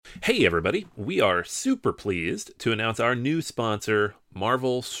Hey everybody, we are super pleased to announce our new sponsor,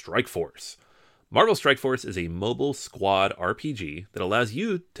 Marvel Strike Force. Marvel Strike Force is a mobile squad RPG that allows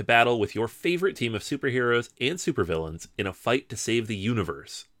you to battle with your favorite team of superheroes and supervillains in a fight to save the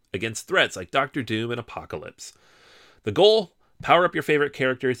universe against threats like Doctor Doom and Apocalypse. The goal? Power up your favorite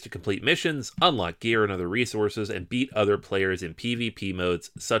characters to complete missions, unlock gear and other resources, and beat other players in PvP modes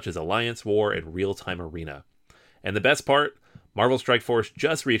such as Alliance War and Real-Time Arena. And the best part? Marvel Strike Force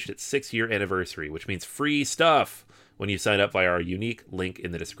just reached its 6-year anniversary, which means free stuff when you sign up via our unique link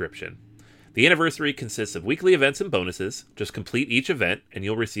in the description. The anniversary consists of weekly events and bonuses. Just complete each event and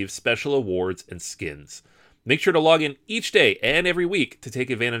you'll receive special awards and skins. Make sure to log in each day and every week to take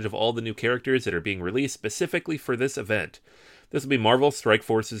advantage of all the new characters that are being released specifically for this event. This will be Marvel Strike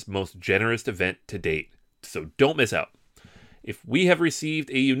Force's most generous event to date, so don't miss out. If we have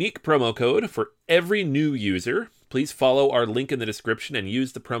received a unique promo code for every new user, please follow our link in the description and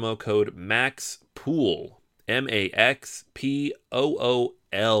use the promo code MAXPOOL, MAXPOOL.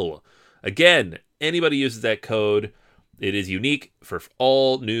 Again, anybody uses that code, it is unique for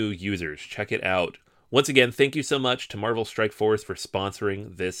all new users. Check it out. Once again, thank you so much to Marvel Strike Force for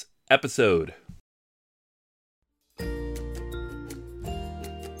sponsoring this episode.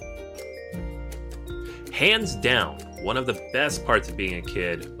 Hands down, one of the best parts of being a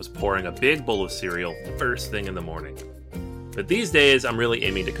kid was pouring a big bowl of cereal first thing in the morning. But these days, I'm really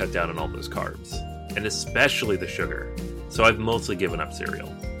aiming to cut down on all those carbs, and especially the sugar, so I've mostly given up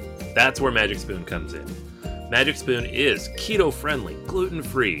cereal. That's where Magic Spoon comes in. Magic Spoon is keto-friendly,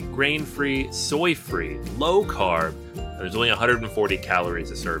 gluten-free, grain-free, soy-free, low-carb, and there's only 140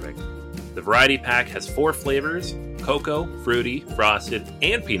 calories a serving. The variety pack has 4 flavors: cocoa, fruity, frosted,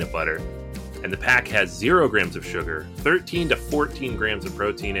 and peanut butter. And the pack has 0 grams of sugar, 13 to 14 grams of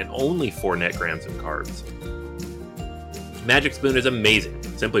protein, and only 4 net grams of carbs. Magic Spoon is amazing,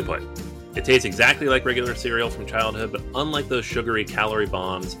 simply put. It tastes exactly like regular cereal from childhood, but unlike those sugary calorie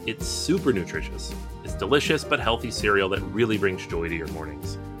bombs, it's super nutritious. It's delicious but healthy cereal that really brings joy to your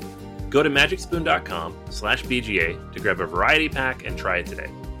mornings. Go to magicspoon.com/BGA to grab a variety pack and try it today.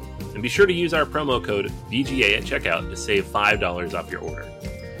 And be sure to use our promo code BGA at checkout to save $5 off your order.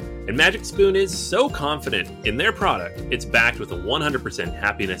 And Magic Spoon is so confident in their product, it's backed with a 100%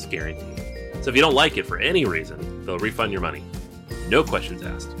 happiness guarantee. So if you don't like it for any reason, they'll refund your money. No questions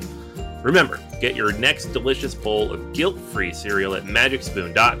asked. Remember, get your next delicious bowl of guilt-free cereal at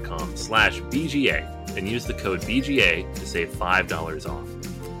magicspoon.com/BGA and use the code BGA to save $5 off.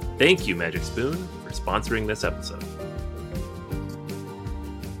 Thank you, Magic Spoon, for sponsoring this episode.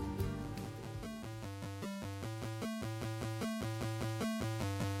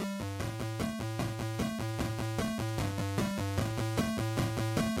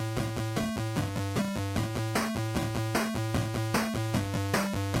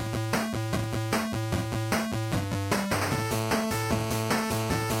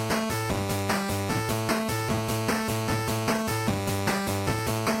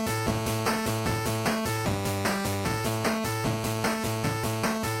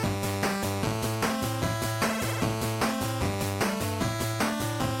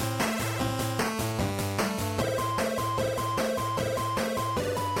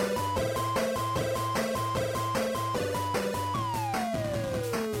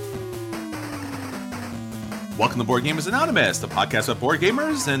 Welcome to Board Gamers Anonymous, the podcast about board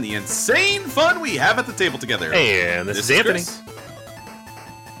gamers and the insane fun we have at the table together. And this is Anthony. Chris.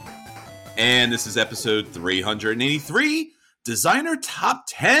 And this is episode 383, Designer Top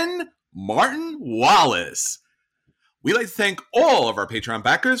 10, Martin Wallace. We'd like to thank all of our Patreon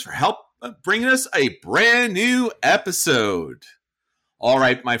backers for help bringing us a brand new episode. All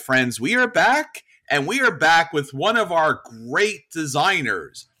right, my friends, we are back, and we are back with one of our great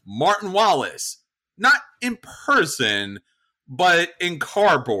designers, Martin Wallace. Not in person, but in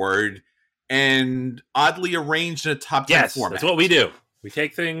cardboard and oddly arranged in a top 10 format. That's what we do. We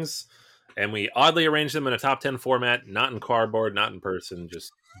take things and we oddly arrange them in a top 10 format, not in cardboard, not in person,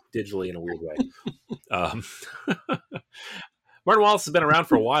 just digitally in a weird way. Martin Wallace has been around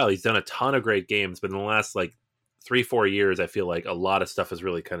for a while. He's done a ton of great games, but in the last 3-4 years, I feel like a lot of stuff has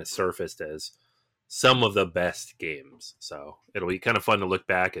really kind of surfaced as some of the best games. So it'll be kind of fun to look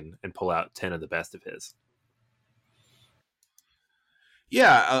back and pull out 10 of the best of his.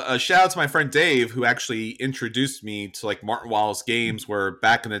 Yeah, a shout out to my friend Dave, who actually introduced me to Martin Wallace games, where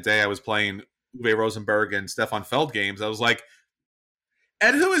back in the day I was playing Uwe Rosenberg and Stefan Feld games. I was like,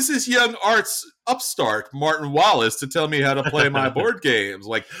 and who is this young arts upstart, Martin Wallace, to tell me how to play my board games?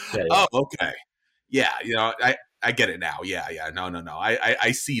 Oh, okay. Yeah, I get it now. Yeah. No.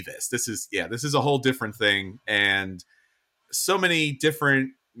 I see this. This is a whole different thing. And so many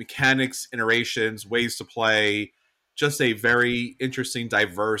different mechanics, iterations, ways to play, just a very interesting,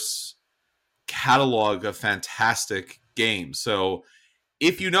 diverse catalog of fantastic games. So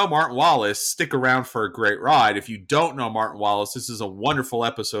if you know Martin Wallace, stick around for a great ride. If you don't know Martin Wallace, this is a wonderful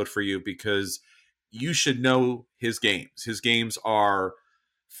episode for you because you should know his games. His games are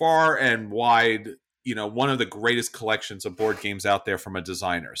far and wide, one of the greatest collections of board games out there from a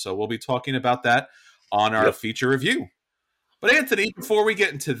designer. So we'll be talking about that on our feature review. But Anthony, before we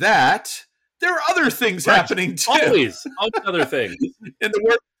get into that, there are other things happening too. Always other things in the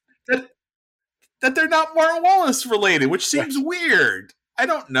work that they're not Martin Wallace related, which seems weird. I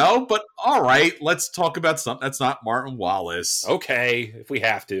don't know, but all right, let's talk about something that's not Martin Wallace. Okay, if we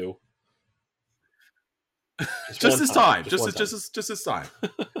have to. Just this time. Just this time.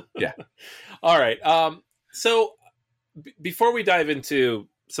 Yeah. All right. So before we dive into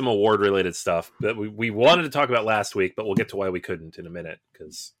some award-related stuff that we wanted to talk about last week, but we'll get to why we couldn't in a minute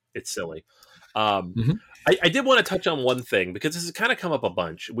because it's silly. I did want to touch on one thing because this has kind of come up a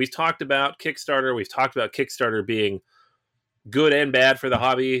bunch. We've talked about Kickstarter. We've talked about Kickstarter being good and bad for the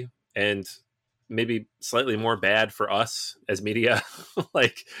hobby and maybe slightly more bad for us as media.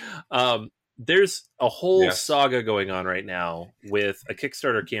 There's a whole saga going on right now with a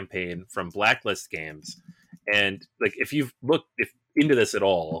Kickstarter campaign from Blacklist Games. And if you've looked into this at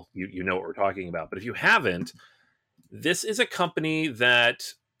all, you know what we're talking about. But if you haven't, this is a company that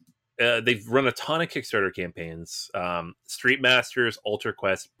they've run a ton of Kickstarter campaigns. Street Masters, Alter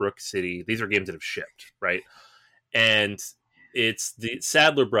Quest, Brook City. These are games that have shipped, right? And it's the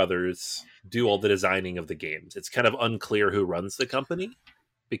Sadler brothers do all the designing of the games. It's kind of unclear who runs the company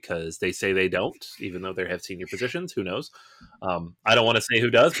because they say they don't, even though they have senior positions. Who knows? I don't want to say who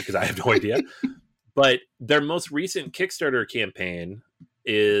does because I have no idea. But their most recent Kickstarter campaign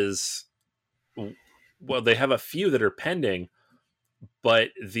is, well, they have a few that are pending,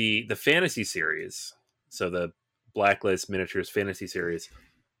 but the fantasy series, so the Blacklist Miniatures fantasy series,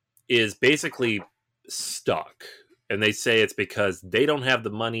 is basically stuck. And they say it's because they don't have the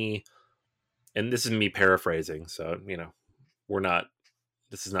money. And this is me paraphrasing. So,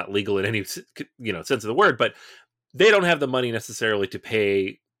 this is not legal in any, sense of the word, but they don't have the money necessarily to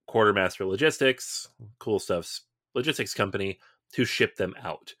pay Quartermaster Logistics, Cool Stuff's logistics company, to ship them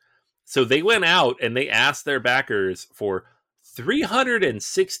out. So they went out and they asked their backers for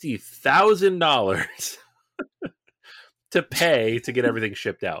 $360,000 to pay to get everything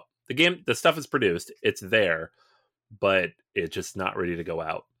shipped out. The stuff is produced, it's there, but it's just not ready to go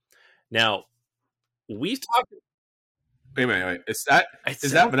out. Now, we've talked. Wait a minute. Is that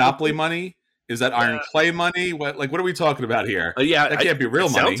Monopoly money? Is that Iron Clay money? What are we talking about here? That can't be real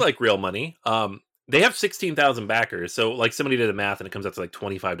money. Sounds like real money. They have 16,000 backers, so somebody did the math and it comes out to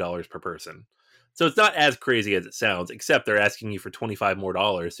 $25 per person. So it's not as crazy as it sounds, except they're asking you for $25 more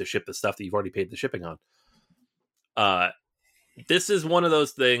to ship the stuff that you've already paid the shipping on. This is one of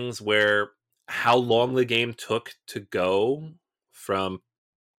those things where how long the game took to go from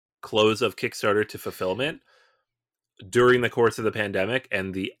close of Kickstarter to fulfillment during the course of the pandemic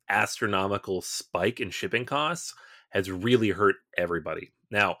and the astronomical spike in shipping costs has really hurt everybody.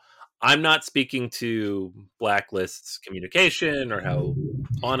 Now, I'm not speaking to Blacklist's communication or how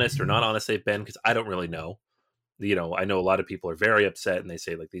honest or not honest they've been because I don't really know. I know a lot of people are very upset and they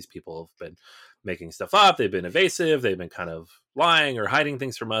say these people have been making stuff up. They've been evasive. They've been kind of lying or hiding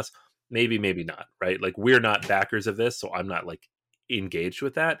things from us. Maybe not, right? We're not backers of this, so I'm not engaged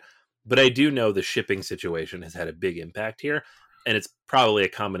with that. But I do know the shipping situation has had a big impact here, and it's probably a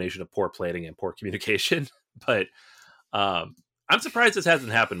combination of poor planning and poor communication. But I'm surprised this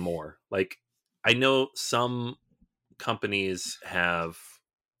hasn't happened more. I know some companies have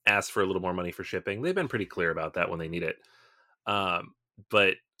asked for a little more money for shipping. They've been pretty clear about that when they need it.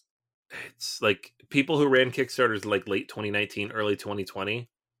 But it's people who ran Kickstarters late 2019, early 2020,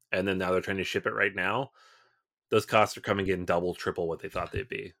 and then now they're trying to ship it right now. Those costs are coming in double, triple what they thought they'd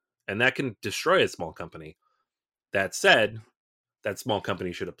be. And that can destroy a small company. That said, that small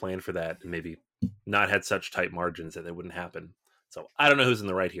company should have planned for that and maybe not had such tight margins that it wouldn't happen. So I don't know who's in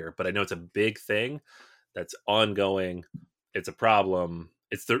the right here, but I know it's a big thing that's ongoing. It's a problem.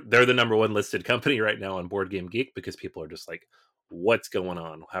 They're the number one listed company right now on Board Game Geek because people are just what's going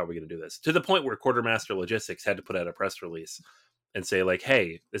on? How are we going to do this? To the point where Quartermaster Logistics had to put out a press release and say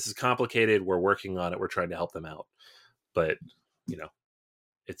hey, this is complicated. We're working on it. We're trying to help them out. But,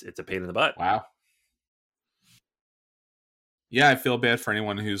 it's a pain in the butt. Wow. Yeah, I feel bad for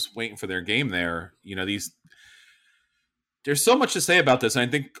anyone who's waiting for their game there. There's so much to say about this. And I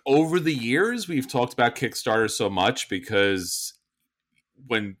think over the years, we've talked about Kickstarter so much because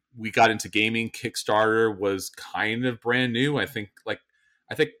when we got into gaming, Kickstarter was kind of brand new. I think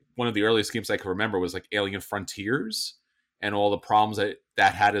I think one of the earliest games I can remember was like Alien Frontiers and all the problems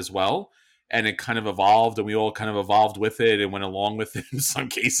that had as well. And it kind of evolved, and we all kind of evolved with it and went along with it in some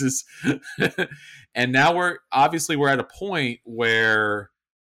cases. And now we're at a point where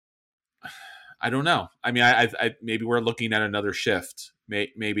I don't know. I mean, I maybe we're looking at another shift.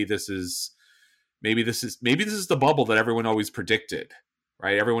 Maybe this is the bubble that everyone always predicted,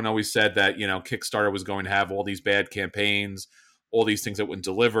 right? Everyone always said that, Kickstarter was going to have all these bad campaigns, all these things that wouldn't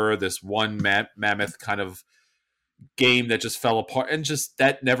deliver, this one mammoth kind of game that just fell apart, and just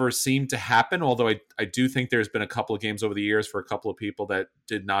that never seemed to happen. Although I do think there's been a couple of games over the years for a couple of people that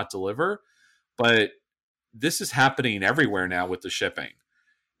did not deliver, but this is happening everywhere now with the shipping.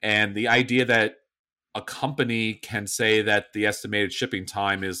 And the idea that a company can say that the estimated shipping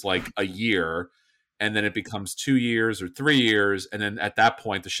time is like a year, and then it becomes 2 years or 3 years, and then at that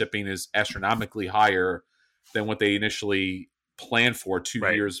point the shipping is astronomically higher than what they initially planned for 2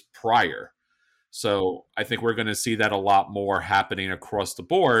 years prior. So I think we're going to see that a lot more happening across the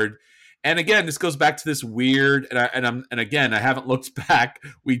board. And again, this goes back to this weird, and again, I haven't looked back.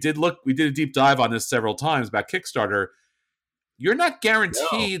 We did a deep dive on this several times about Kickstarter. You're not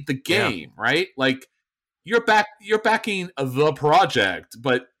guaranteed the game, right? Like you're backing the project,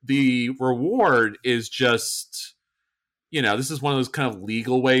 but the reward is just, this is one of those kind of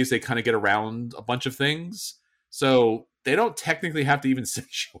legal ways they kind of get around a bunch of things. So they don't technically have to even send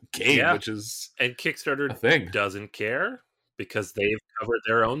you a game, which is and Kickstarter doesn't care because they've covered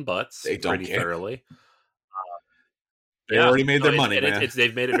their own butts pretty thoroughly. They already made their money, man.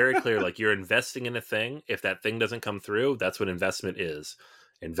 They've made it very clear, like you're investing in a thing. If that thing doesn't come through, that's what investment is.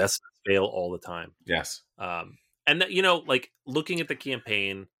 Investments fail all the time. Yes. And like looking at the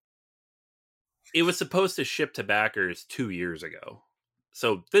campaign, it was supposed to ship to backers 2 years ago.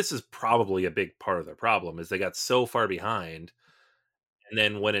 So this is probably a big part of their problem is they got so far behind. And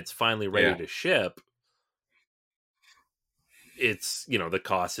then when it's finally ready to ship, it's, the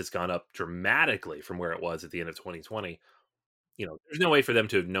cost has gone up dramatically from where it was at the end of 2020. There's no way for them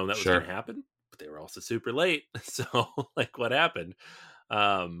to have known that was going to happen, but they were also super late. So like what happened?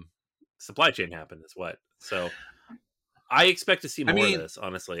 Supply chain happened is what. So I expect to see more of this,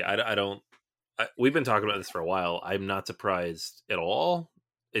 honestly. We've been talking about this for a while. I'm not surprised at all.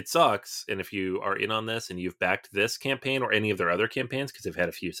 It sucks. And if you are in on this and you've backed this campaign or any of their other campaigns, because they've had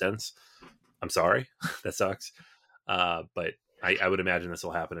a few since, I'm sorry. That sucks. But I would imagine this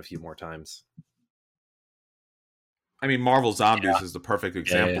will happen a few more times. I mean, Marvel Zombies is the perfect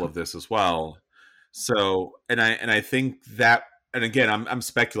example of this as well. So, and I think that, and again, I'm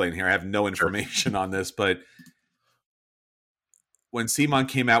speculating here. I have no information on this, but when CMON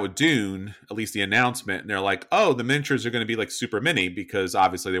came out with Dune, at least the announcement, and they're like, oh, the miniatures are going to be like super mini because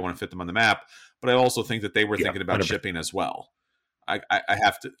obviously they want to fit them on the map. But I also think that they were thinking about 100%. Shipping as well. I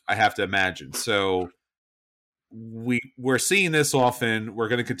have to imagine. So we're seeing this often. We're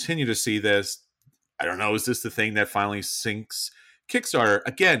going to continue to see this. I don't know. Is this the thing that finally sinks Kickstarter?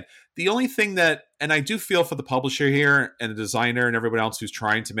 Again, the only thing that, and I do feel for the publisher here and the designer and everyone else who's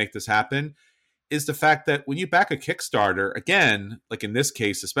trying to make this happen, is the fact that when you back a Kickstarter, again, like in this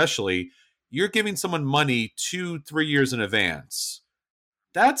case especially, you're giving someone money 2-3 years in advance.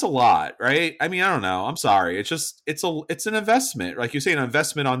 That's a lot, right? I mean, I don't know. I'm sorry. It's an investment. Like you say, an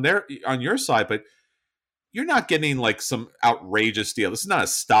investment on your side, but you're not getting like some outrageous deal. This is not a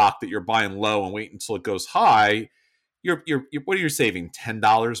stock that you're buying low and waiting until it goes high. You're what are you saving?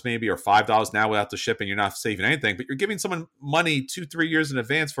 $10 maybe or $5 now without the shipping. You're not saving anything, but you're giving someone money 2-3 years in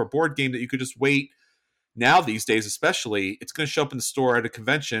advance for a board game that you could just wait. Now these days, especially, it's going to show up in the store at a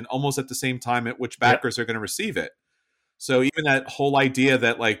convention almost at the same time at which backers are going to receive it. So even that whole idea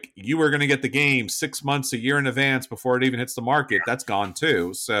that like you were going to get the game 6 months, a year in advance before it even hits the market, that's gone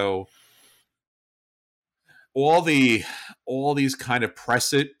too. So all these kind of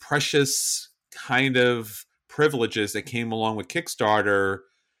precious kind of privileges that came along with Kickstarter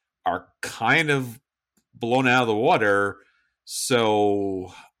are kind of blown out of the water.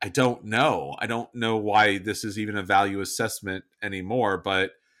 So I don't know why this is even a value assessment anymore,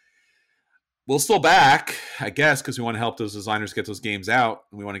 but we'll still back, I guess, because we want to help those designers get those games out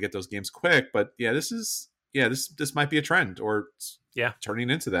and we want to get those games quick. But yeah, this might be a trend or turning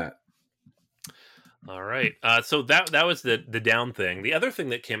into that. All right. So that was the down thing. The other thing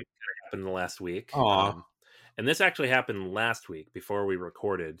that happened in the last week, and this actually happened last week before we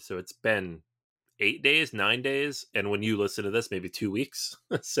recorded. So it's been 8 days, 9 days, and when you listen to this, maybe 2 weeks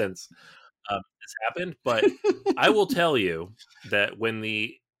since this happened. But I will tell you that when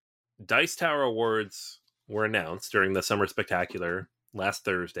the Dice Tower Awards were announced during the Summer Spectacular last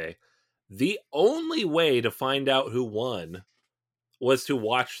Thursday, the only way to find out who won was to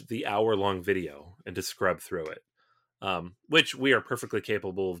watch the hour-long video and to scrub through it, which we are perfectly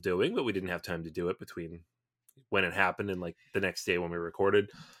capable of doing, but we didn't have time to do it between when it happened and like the next day when we recorded.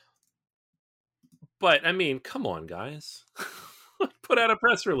 But I mean, come on, guys. Put out a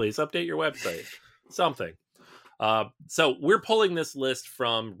press release, update your website, something. So we're pulling this list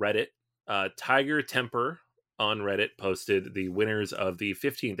from Reddit. Tiger Temper on Reddit posted the winners of the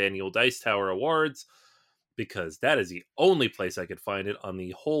 15th annual Dice Tower Awards, because that is the only place I could find it on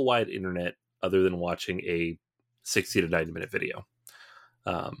the whole wide internet other than watching a 60 to 90 minute video.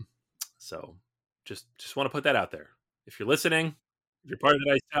 So just want to put that out there. If you're listening, if you're part of the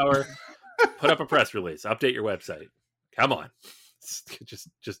Dice Tower, put up a press release, update your website. Come on.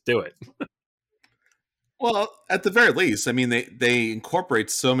 Just do it. Well, at the very least, I mean, they incorporate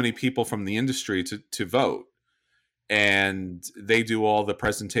so many people from the industry to vote, and they do all the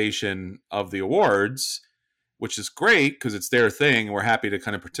presentation of the awards, which is great because it's their thing, and we're happy to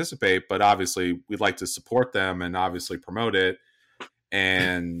kind of participate. But obviously, we'd like to support them and obviously promote it.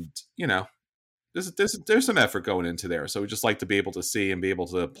 And you know, there's some effort going into there, so we just like to be able to see and be able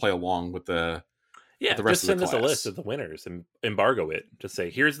to play along with the rest just of the send us a class. list of the winners and embargo it. Just say,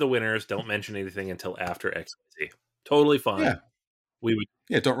 here's the winners. Don't mention anything until after XYZ. Totally fine. Yeah. We would.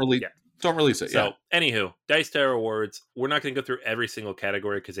 Yeah, don't release it. So, anywho, Dice Tower Awards. We're not going to go through every single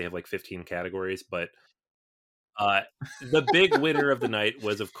category because they have like 15 categories, but the big winner of the night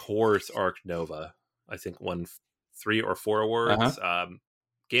was, of course, Arc Nova. I think won 3 or 4 awards.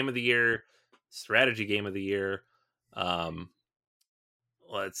 Game of the Year, Strategy Game of the Year.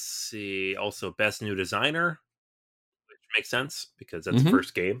 Let's see. Also, Best New Designer, which makes sense because that's the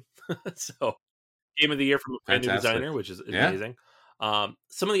first game. So, Game of the Year from a brand new designer, which is amazing.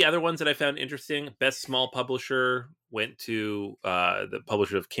 Some of the other ones that I found interesting: Best Small Publisher went to the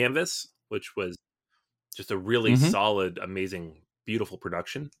publisher of Canvas, which was just a really solid, amazing, beautiful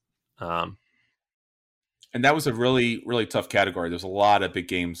production. And that was a really, really tough category. There's a lot of big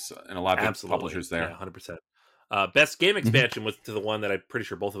games and a lot of big publishers there. Yeah, 100%. Best game expansion was to the one that I'm pretty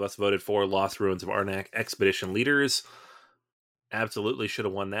sure both of us voted for, Lost Ruins of Arnak Expedition Leaders. Absolutely should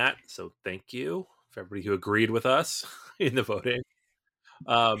have won that. So thank you for everybody who agreed with us in the voting.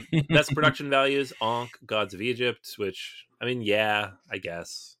 Best production values, Ankh, Gods of Egypt, which, I mean, yeah, I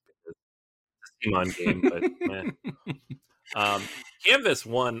guess. It's a Simon game, but Canvas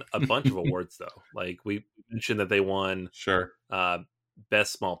won a bunch of awards, though. Like, we mentioned that they won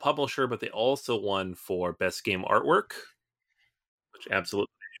Best Small Publisher, but they also won for Best Game Artwork, which absolutely.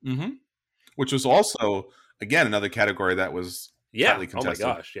 Which was also, again, another category that was highly contested. Oh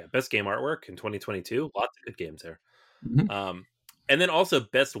my gosh, yeah. Best Game Artwork in 2022. Lots of good games there. And then also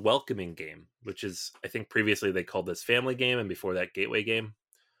Best Welcoming Game, which is, I think previously they called this Family Game, and before that Gateway Game.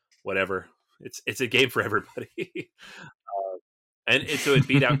 Whatever. It's a game for everybody. So it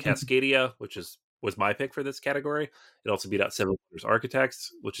beat out Cascadia, which was my pick for this category. It also beat out Seven Wonders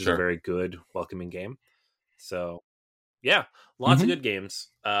Architects, which is a very good welcoming game. So, yeah, lots of good games.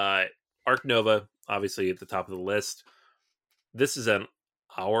 Arc Nova, obviously at the top of the list. This is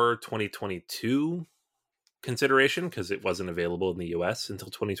our 2022 consideration because it wasn't available in the US until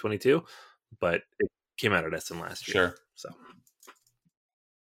 2022, but it came out at Essen last year. So.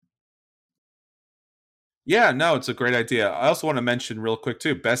 Yeah, no, it's a great idea. I also want to mention real quick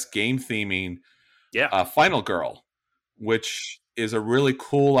too, best game theming. Final Girl, which is a really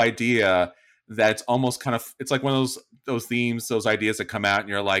cool idea. That's almost kind of, it's like one of those themes, those ideas that come out, and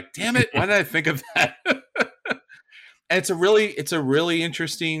you're like, damn it, why did I think of that? And it's a really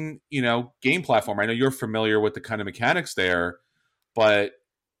interesting, game platform. I know you're familiar with the kind of mechanics there, but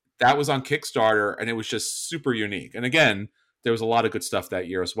that was on Kickstarter, and it was just super unique. And again, there was a lot of good stuff that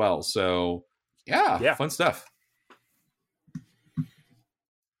year as well. So. Yeah, fun stuff.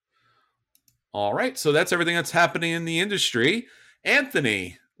 All right, so that's everything that's happening in the industry.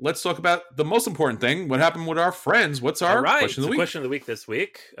 Anthony, let's talk about the most important thing. What happened with our friends? What's our question of the week? Question of the week this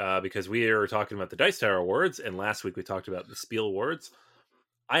week, because we are talking about the Dice Tower Awards, and last week we talked about the Spiel Awards.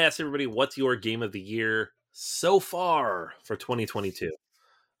 I asked everybody, what's your game of the year so far for 2022?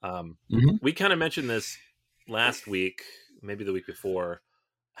 We kind of mentioned this last week, maybe the week before,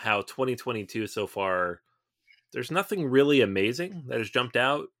 how 2022 so far, there's nothing really amazing that has jumped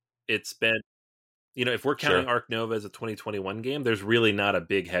out. It's been, if we're counting Arc Nova as a 2021 game, there's really not a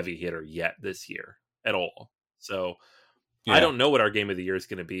big heavy hitter yet this year at all. So I don't know what our game of the year is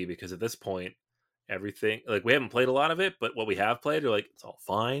going to be, because at this point, everything, like, we haven't played a lot of it, but what we have played, we're like, it's all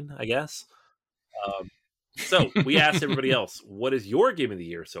fine, I guess. So we asked everybody else, what is your game of the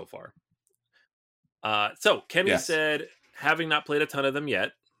year so far? So Kenny said, having not played a ton of them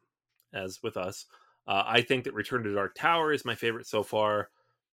yet, as with us, I think that Return to Dark Tower is my favorite so far.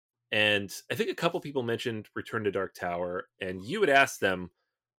 And I think a couple people mentioned Return to Dark Tower, and you would ask them,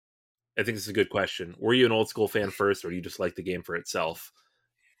 I think this is a good question. Were you an old school fan first, or do you just like the game for itself?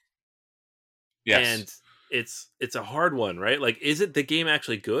 Yes. And it's a hard one, right? Like, is it the game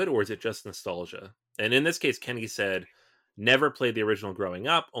actually good, or is it just nostalgia? And in this case, Kenny said, never played the original growing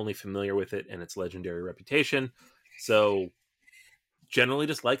up, only familiar with it and its legendary reputation. So generally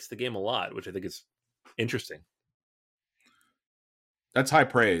just likes the game a lot, which I think is interesting. That's high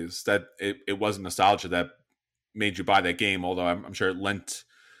praise. That it wasn't nostalgia that made you buy that game, although I'm sure it lent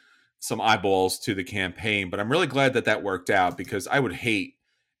some eyeballs to the campaign. But I'm really glad that that worked out, because I would hate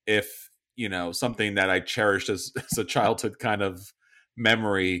if, something that I cherished as a childhood kind of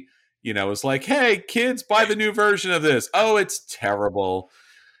memory, was like, hey, kids, buy the new version of this. Oh, it's terrible.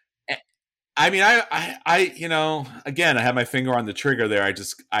 I mean, again, I had my finger on the trigger there.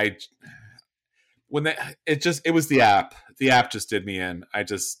 When it was the app. The app just did me in.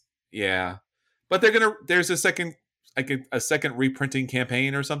 Yeah. But there's a second, a second reprinting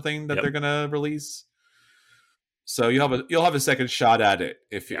campaign or something that Yep. they're gonna release. So you'll have a second shot at it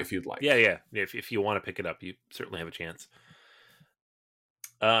if you'd like. Yeah. If you want to pick it up, you certainly have a chance.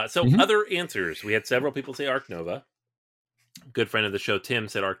 So other answers, we had several people say Arc Nova. Good friend of the show, Tim,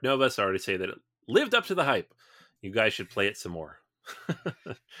 said Arc Nova. Sorry to say that it lived up to the hype. You guys should play it some more.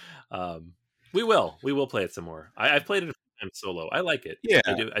 We will play it some more. I've played it a few times solo. I like it. Yeah.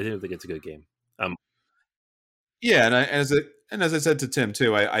 I do think it's a good game. Yeah, and as I said to Tim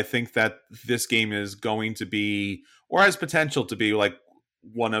too, I think that this game is going to be, or has potential to be, like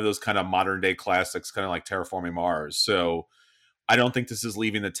one of those kind of modern day classics, kind of like Terraforming Mars. So I don't think this is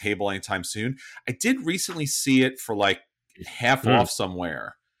leaving the table anytime soon. I did recently see it for like half off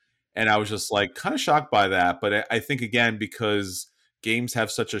somewhere, and I was just like kind of shocked by that. But I think, again, because games have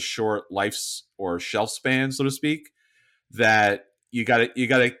such a short life or shelf span, so to speak, that you got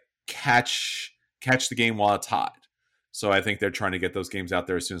to catch the game while it's hot. So I think they're trying to get those games out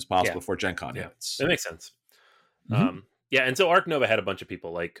there as soon as possible before Gen Con hits. That makes sense. Yeah, and so Arc Nova had a bunch of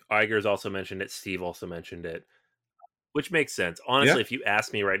people. Like Iger's also mentioned it. Steve also mentioned it, which makes sense. Honestly, if you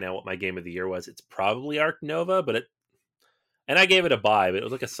ask me right now what my game of the year was, it's probably Arc Nova. And I gave it a buy, but it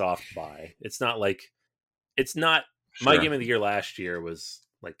was like a soft buy. It's not my game of the year last year was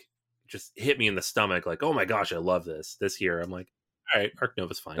like just hit me in the stomach. Like, oh my gosh, I love this. This year, I'm like, all right, Arc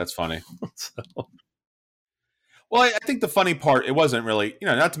Nova's fine. That's funny. So. Well, I think the funny part, it wasn't really,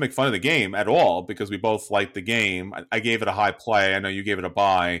 not to make fun of the game at all, because we both liked the game. I gave it a high play. I know you gave it a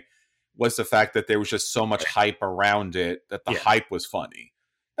buy. Was the fact that there was just so much hype around it that the hype was funny.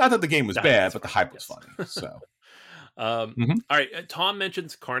 Not that the game was bad, but the hype was funny. So, all right. Tom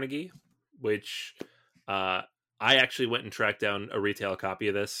mentions Carnegie, which I actually went and tracked down a retail copy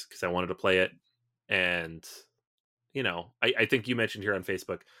of this because I wanted to play it. And, I think you mentioned here on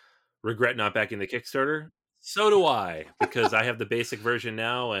Facebook, regret not backing the Kickstarter. So do I, because I have the basic version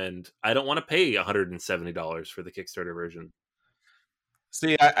now, and I don't want to pay $170 for the Kickstarter version.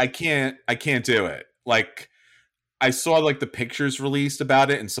 See, I can't do it. Like, I saw like the pictures released about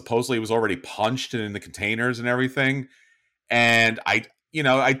it, and supposedly it was already punched and in the containers and everything. And I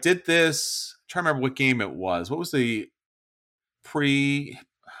did this. I'm trying to remember what game it was. What was the I'm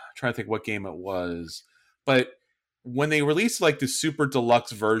trying to think what game it was. But when they released like the super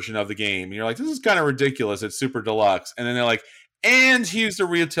deluxe version of the game, and you're like, this is kind of ridiculous. It's super deluxe. And then they're like, and here's the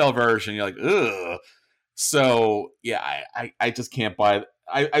retail version. You're like, ugh. So yeah, I just can't buy it.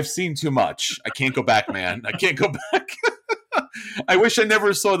 I've seen too much. I can't go back, man. I can't go back. I wish I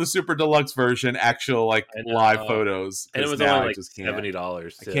never saw the super deluxe version, actual like live photos. And it was only like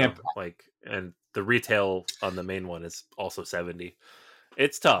 $70. I can't and the retail on the main one is also $70.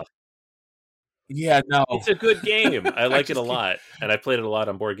 It's tough. Yeah, no. It's a good game. I like it a lot. And I played it a lot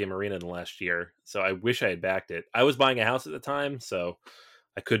on Board Game Arena in the last year. So I wish I had backed it. I was buying a house at the time, so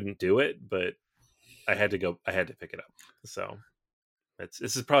I couldn't do it, but I had to pick it up. So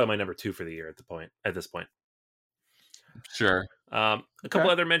this is probably my number 2 for the year at this point. Sure. A couple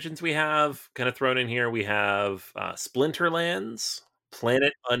other mentions we have kind of thrown in here. We have Splinterlands,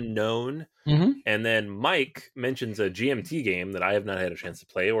 Planet Unknown, and then Mike mentions a GMT game that I have not had a chance to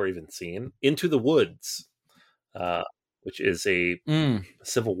play or even seen, Into the Woods, which is a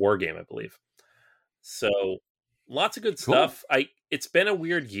Civil War game, I believe. So lots of good stuff. It's been a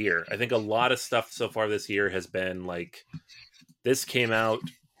weird year. I think a lot of stuff so far this year has been like, this came out,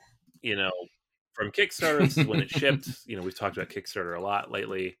 from Kickstarter. This is when it shipped. We've talked about Kickstarter a lot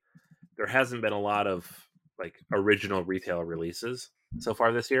lately. There hasn't been a lot of like original retail releases so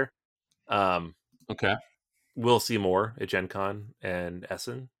far this year. Okay. We'll see more at Gen Con and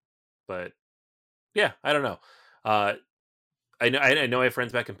Essen, but Yeah, I don't know. I know I have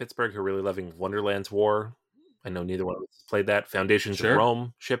friends back in Pittsburgh who are really loving Wonderland's War. I know neither one of us has played that. Foundations of Sure.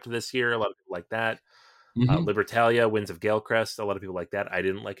 Rome shipped this year. A lot of people like that. Hmm. Libertalia, Winds of Galecrest. A lot of people like that. I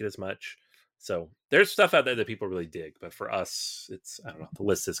didn't like it as much. So there's stuff out there that people really dig. But for us, I don't know. The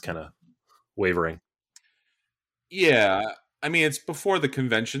list is kind of wavering. Yeah. I mean, it's before the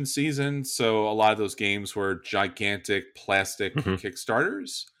convention season, so a lot of those games were gigantic plastic Mhm.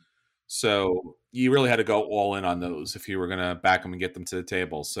 Kickstarters. So you really had to go all in on those if you were going to back them and get them to the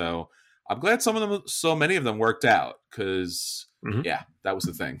table. So I'm glad some of them, so many of them worked out because, Mhm. yeah, that was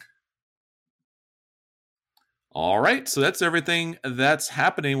the thing. All right. So that's everything that's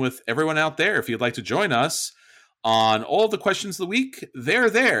happening with everyone out there. If you'd like to join us on all the questions of the week, they're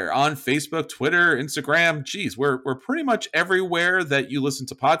there on Facebook, Twitter, Instagram. Geez, we're pretty much everywhere that you listen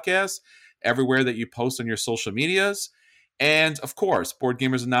to podcasts, everywhere that you post on your social medias. And of course,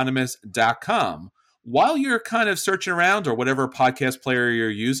 boardgamersanonymous.com. While you're kind of searching around or whatever podcast player you're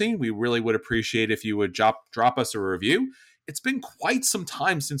using, we really would appreciate if you would drop us a review. It's been quite some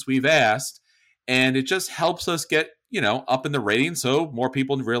time since we've asked, and it just helps us get up in the rating so more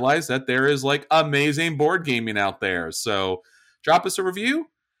people realize that there is like amazing board gaming out there. So drop us a review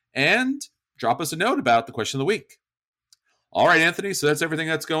and drop us a note about the question of the week. All right, Anthony, so that's everything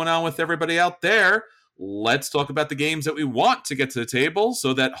that's going on with everybody out there. Let's talk about the games that we want to get to the table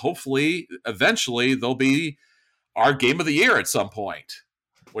so that hopefully eventually they'll be our game of the year at some point.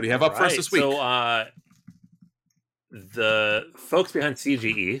 What do you have All up for us right. this week? So the folks behind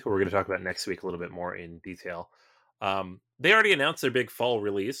CGE, who we're going to talk about next week a little bit more in detail, they already announced their big fall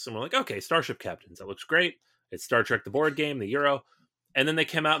release, and we're like, okay, Starship Captains, that looks great. It's Star Trek the board game, the Euro, and then they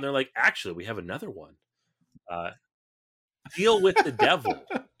came out and they're like, actually, we have another one, uh, Deal with the Devil,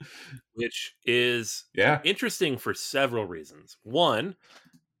 which is Yeah. interesting for several reasons. One,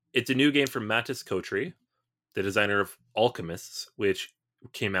 it's a new game from Mattis Kotri, the designer of Alchemists, which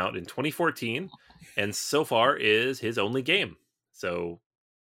came out in 2014, and so far is his only game. So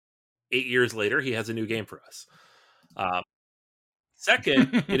 8 years later, he has a new game for us. Uh,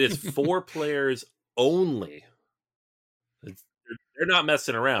 Second, it is 4 players only. They're not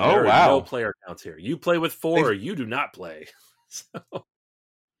messing around. Oh, There are no wow. player counts here. You play with 4 They've or you do not play. So,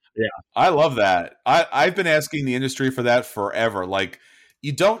 yeah. I love that. I've been asking the industry for that forever. Like,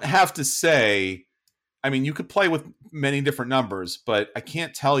 you don't have to say, I mean, you could play with many different numbers, but I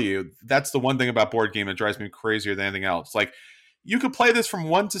can't tell you. That's the one thing about board game that drives me crazier than anything else. Like, you could play this from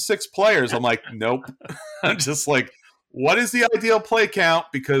 1 to 6 players. I'm like, nope. I'm just like, what is the ideal play count?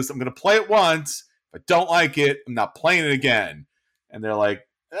 Because I'm going to play it once. If I don't like it, I'm not playing it again. And they're like,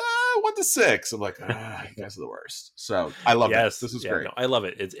 1 to 6. I'm like, you guys are the worst. So I love this. Yes. This is Yeah. great. No, I love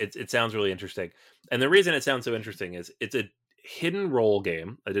it. It sounds really interesting. And the reason it sounds so interesting is it's a hidden role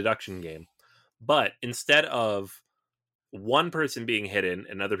game, a deduction game. But instead of one person being hidden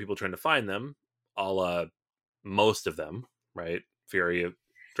and other people trying to find them, a la most of them, right? Fury of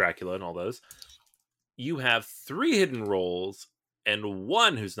Dracula and all those, you have 3 hidden roles and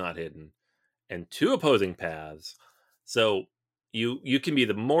one who's not hidden and 2 opposing paths. So you can be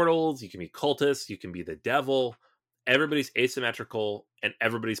the mortals, you can be cultists, you can be the devil. Everybody's asymmetrical and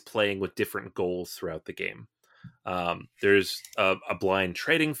everybody's playing with different goals throughout the game. There's a blind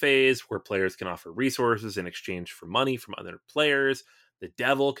trading phase where players can offer resources in exchange for money from other players. The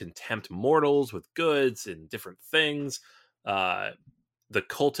devil can tempt mortals with goods and different things. The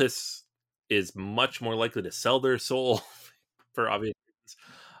cultist is much more likely to sell their soul for obvious reasons.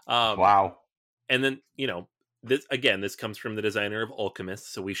 Wow. And then, this comes from the designer of Alchemists,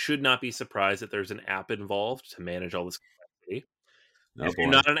 so we should not be surprised that there's an app involved to manage all this complexity. Oh, If you're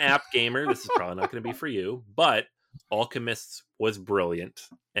boy. not an app gamer, this is probably not going to be for you, but Alchemists was brilliant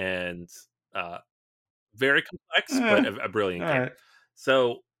and very complex, but a All brilliant game. right.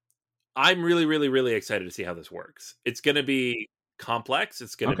 So I'm really, really, really excited to see how this works. It's going to be complex.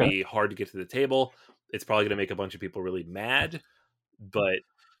 It's going to Okay. be hard to get to the table. It's probably going to make a bunch of people really mad, but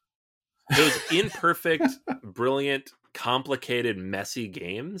those imperfect, brilliant, complicated, messy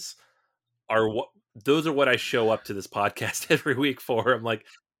games are what I show up to this podcast every week for. I'm like,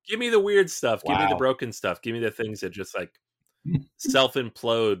 give me the weird stuff, give me the Wow. broken stuff, give me the things that just like self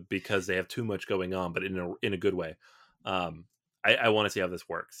implode because they have too much going on, but in a good way. I want to see how this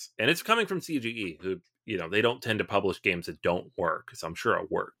works, and it's coming from CGE, who they don't tend to publish games that don't work, so I'm sure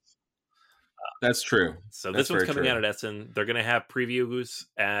it works. That's true. So That's this one's very coming true. out at Essen. They're going to have previews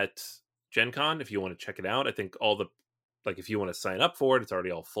at Gen Con if you want to check it out. I think if you want to sign up for it, it's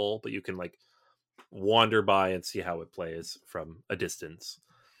already all full, but you can like wander by and see how it plays from a distance.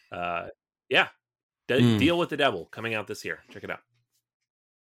 Yeah. Deal with the Devil coming out this year. Check it out.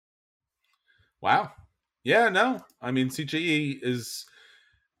 Wow. Yeah, no. I mean, CGE is.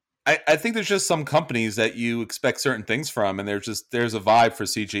 I think there's just some companies that you expect certain things from, and there's a vibe for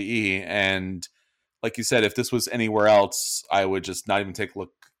CGE. And like you said, if this was anywhere else, I would just not even take a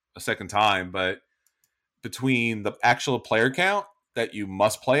look a second time. But between the actual player count that you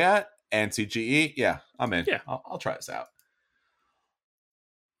must play at and CGE, yeah, I'm in. Yeah. I'll try this out.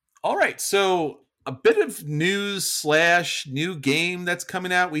 All right, so a bit of news slash new game that's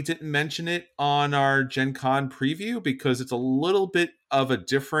coming out. We didn't mention it on our Gen Con preview because it's a little bit of a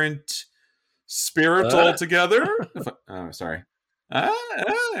different spirit altogether. Oh, sorry.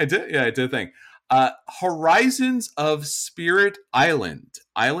 I did. Yeah, I did think. Horizons of Spirit Island.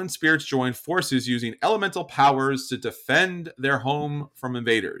 Island spirits join forces using elemental powers to defend their home from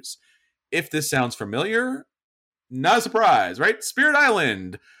invaders. If this sounds familiar, not a surprise, right? Spirit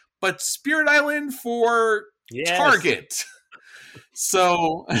Island, but Spirit Island for Yes. Target.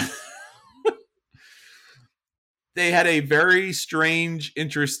 So they had a very strange,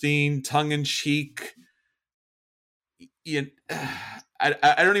 interesting, tongue-in-cheek. I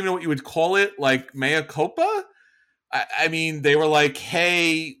don't even know what you would call it, like mea culpa. I mean, they were like,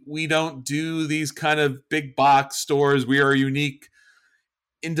 "Hey, we don't do these kind of big box stores. We are a unique,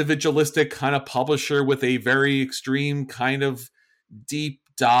 individualistic kind of publisher with a very extreme kind of deep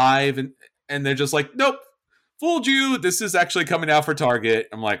dive," and they're just like, "Nope, fooled you. This is actually coming out for Target."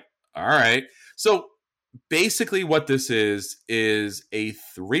 I'm like, "All right." So basically what this is a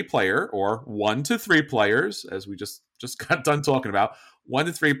 3-player, or 1 to 3 players, as we just got done talking about, 1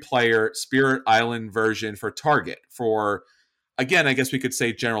 to 3 player Spirit Island version for Target, for, again, I guess we could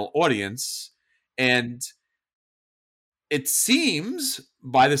say general audience. And it seems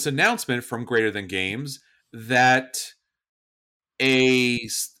by this announcement from Greater Than Games that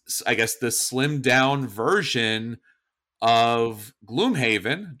I guess the slimmed down version of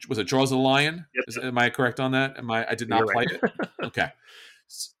Gloomhaven, was it Jaws of the Lion? Yep. Am I correct on that? I did You're not play right. it. Okay.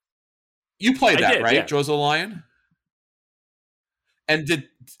 You played I that, did. right? Yeah. Jaws of the Lion? And did,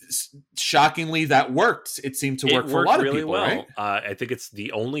 shockingly, that worked. It seemed to It work for a worked lot of really people, right? well. I think it's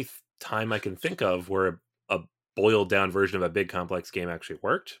the only time I can think of where a boiled down version of a big complex game actually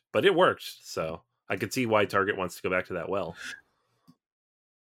worked, but it worked. So I could see why Target wants to go back to that well.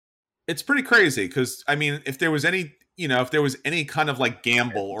 It's pretty crazy because, I mean, if there was any, if there was any kind of like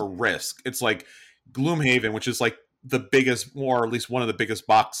gamble or risk, it's like Gloomhaven, which is like the biggest, or at least one of the biggest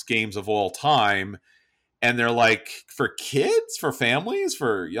box games of all time. And they're like, for kids, for families,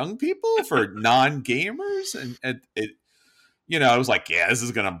 for young people, for non-gamers, and it, it was like, yeah, this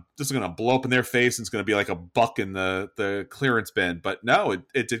is gonna blow up in their face, and it's gonna be like a buck in the clearance bin. But no,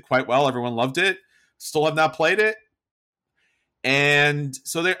 it did quite well. Everyone loved it. Still have not played it. And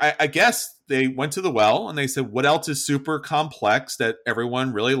so I guess they went to the well and they said, what else is super complex that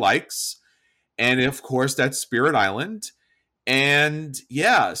everyone really likes? And of course, that's Spirit Island. And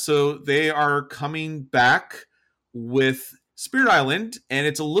yeah, so they are coming back with Spirit Island, and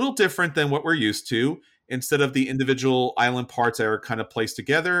it's a little different than what we're used to. Instead of the individual island parts that are kind of placed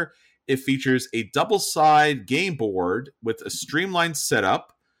together, it features a double side game board with a streamlined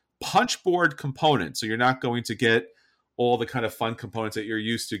setup, punch board component. So you're not going to get all the kind of fun components that you're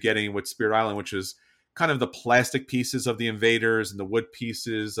used to getting with Spirit Island, which is kind of the plastic pieces of the invaders and the wood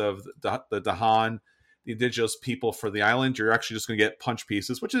pieces of the Dahan, the indigenous people for the island. You're actually just going to get punch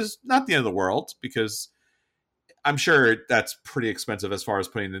pieces, which is not the end of the world, because I'm sure that's pretty expensive as far as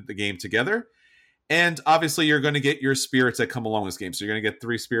putting the game together. And obviously, you're going to get your spirits that come along with this game. So you're going to get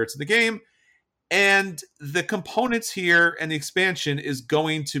 3 spirits in the game. And the components here and the expansion is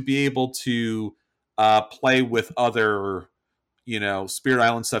going to be able to play with other, Spirit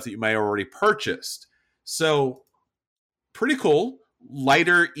Island stuff that you may have already purchased. So pretty cool.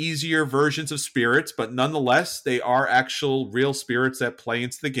 Lighter, easier versions of spirits, but nonetheless, they are actual real spirits that play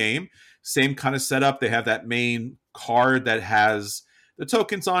into the game. Same kind of setup. They have that main card that has the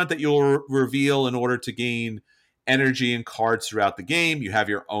tokens on it that you'll reveal in order to gain energy and cards throughout the game. You have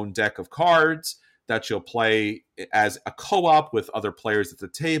your own deck of cards that you'll play as a co-op with other players at the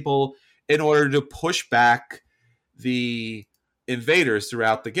table in order to push back the invaders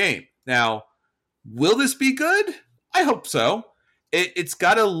throughout the game. Now, will this be good? I hope so. It's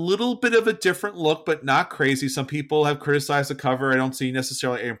got a little bit of a different look, but not crazy. Some people have criticized the cover. I don't see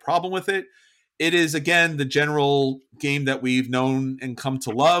necessarily any problem with it. It is, again, the general game that we've known and come to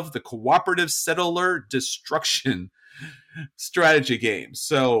love, the cooperative settler destruction strategy game.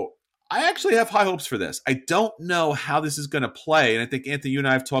 So I actually have high hopes for this. I don't know how this is going to play. And I think, Anthony, you and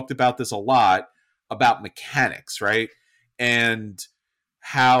I have talked about this a lot, about mechanics, right? And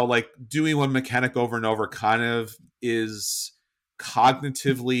how, like, doing one mechanic over and over kind of is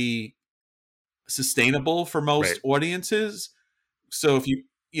cognitively sustainable for most Right. audiences. So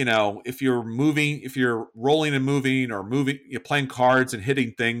if you're moving, if you're rolling and moving, or moving, you're playing cards and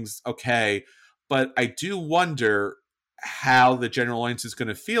hitting things, okay. But I do wonder how the general audience is going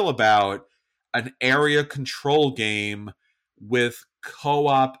to feel about an area control game with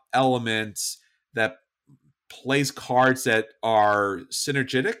co-op elements that plays cards that are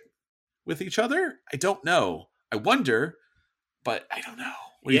synergetic with each other. I don't know. I wonder, but I don't know.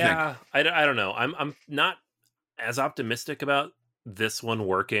 What do you think? Yeah, I don't know. I'm not as optimistic about this one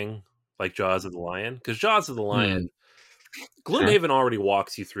working like Jaws of the Lion, because Jaws of the Hmm. Lion, Sure. Gloomhaven already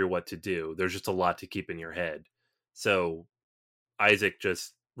walks you through what to do. There's just a lot to keep in your head. So Isaac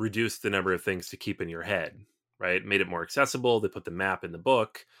just reduced the number of things to keep in your head, right? Made it more accessible. They put the map in the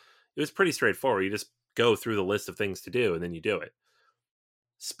book. It was pretty straightforward. You just go through the list of things to do and then you do it.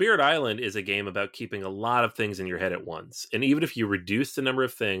 Spirit Island is a game about keeping a lot of things in your head at once. And even if you reduce the number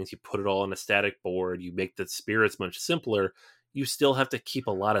of things, you put it all on a static board, you make the spirits much simpler, you still have to keep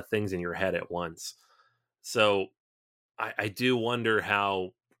a lot of things in your head at once. So I do wonder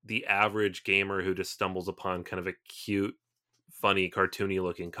how the average gamer who just stumbles upon kind of a cute, funny, cartoony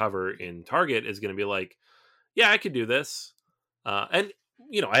looking cover in Target is going to be like, yeah, I could do this. And,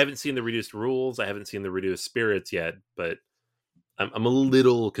 I haven't seen the reduced rules. I haven't seen the reduced spirits yet, but I'm a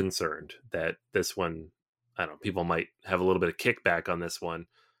little concerned that this one, I don't know, people might have a little bit of kickback on this one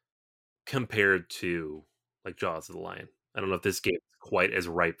compared to like Jaws of the Lion. I don't know if this game is quite as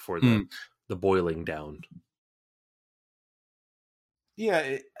ripe for Hmm. the boiling down.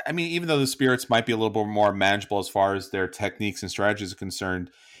 Yeah, I mean, even though the spirits might be a little bit more manageable as far as their techniques and strategies are concerned,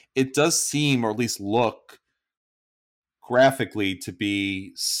 it does seem, or at least look, graphically to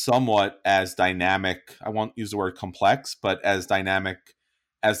be somewhat as dynamic. I won't use the word complex, but as dynamic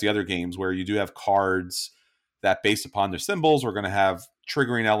as the other games, where you do have cards that, based upon their symbols, are going to have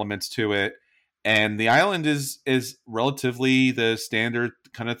triggering elements to it. And the island is relatively the standard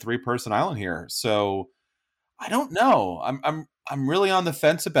kind of 3-person island here. So I don't know. I'm really on the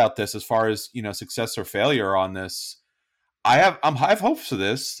fence about this as far as success or failure on this. I have hopes for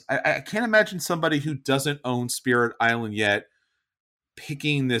this. I can't imagine somebody who doesn't own Spirit Island yet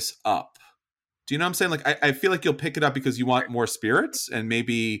picking this up. Do you know what I'm saying? Like I feel like you'll pick it up because you want more spirits, and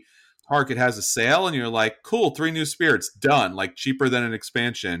maybe Target has a sale, and you're like, cool, 3 new spirits, done, like cheaper than an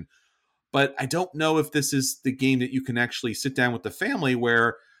expansion. But I don't know if this is the game that you can actually sit down with the family.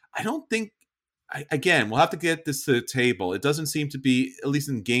 Where I don't think. Again, we'll have to get this to the table. It doesn't seem to be, at least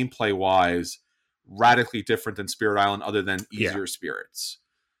in gameplay wise, radically different than Spirit Island, other than Yeah. easier spirits.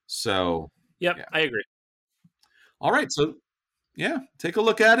 So, Yep, yeah. I agree. All right. So, yeah, take a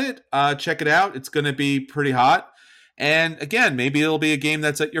look at it. Check it out. It's going to be pretty hot. And again, maybe it'll be a game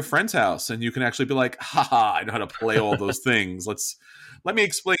that's at your friend's house, and you can actually be like, haha, I know how to play all those things. Let me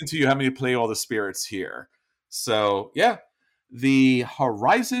explain to you how to play all the spirits here. So, yeah, the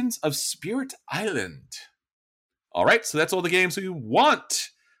Horizons of Spirit Island. All right, so that's all the games we want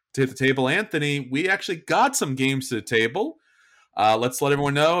to hit the table, Anthony. We actually got some games to the table. Let's let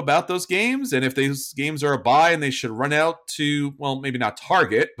everyone know about those games, and if those games are a buy and they should run out to, well, maybe not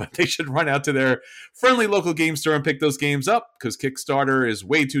Target, but they should run out to their friendly local game store and pick those games up, because Kickstarter is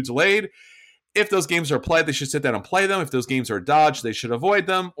way too delayed. If those games are a play, they should sit down and play them. If those games are a dodge, they should avoid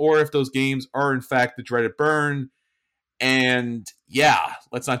them. Or if those games are, in fact, the dreaded burn, and yeah,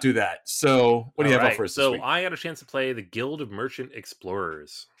 let's not do that. So, what do All you have up right. for us this So week? I got a chance to play the Guild of Merchant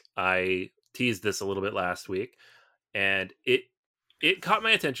Explorers. I teased this a little bit last week, and it caught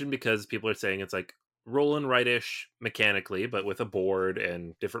my attention because people are saying it's like roll and write-ish mechanically, but with a board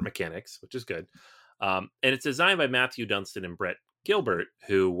and different mechanics, which is good. And it's designed by Matthew Dunstan and Brett Gilbert,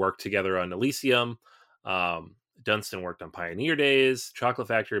 who worked together on Elysium. Dunstan worked on Pioneer Days, Chocolate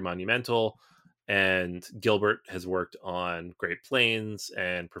Factory, Monumental, and Gilbert has worked on Great Plains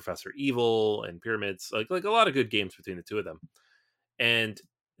and Professor Evil and Pyramids, like a lot of good games between the two of them. And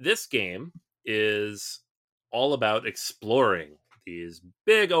this game is all about exploring these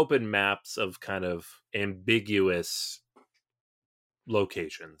big open maps of kind of ambiguous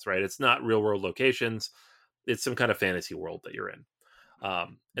locations, right? It's not real world locations, it's some kind of fantasy world that you're in.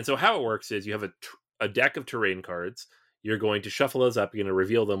 And so how it works is you have a deck of terrain cards. You're going to shuffle those up. You're going to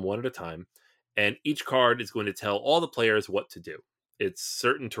reveal them one at a time. And each card is going to tell all the players what to do. It's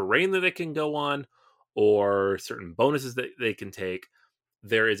certain terrain that they can go on or certain bonuses that they can take.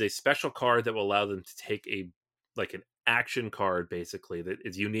 There is a special card that will allow them to take an action card, basically, that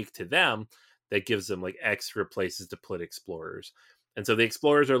is unique to them, that gives them like extra places to put explorers. And so the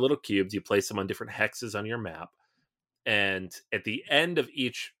explorers are little cubes. You place them on different hexes on your map. And at the end of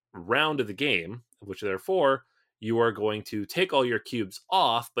each round of the game, of which there are 4, you are going to take all your cubes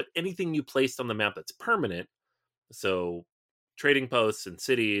off, but anything you placed on the map that's permanent, so trading posts and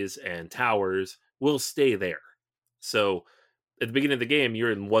cities and towers, will stay there. So at the beginning of the game,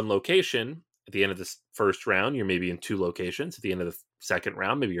 you're in one location. At the end of this first round, you're maybe in 2 locations. At the end of the second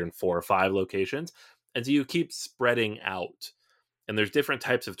round, maybe you're in 4 or 5 locations. And so you keep spreading out. And there's different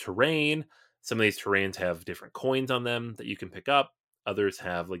types of terrain. Some of these terrains have different coins on them that you can pick up. Others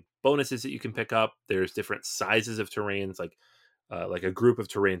have like bonuses that you can pick up. There's different sizes of terrains, like a group of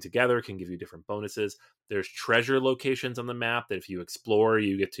terrain together can give you different bonuses. There's treasure locations on the map that if you explore,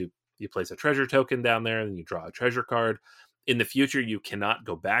 you place a treasure token down there and you draw a treasure card. In the future, you cannot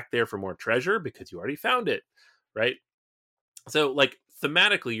go back there for more treasure because you already found it, right? So, like,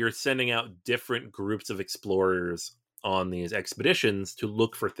 thematically, you're sending out different groups of explorers on these expeditions to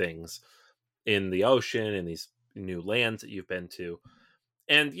look for things in the ocean and these new lands that you've been to.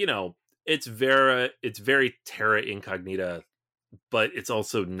 And, it's very terra incognita, but it's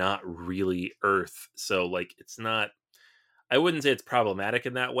also not really Earth. So, like, it's not, I wouldn't say it's problematic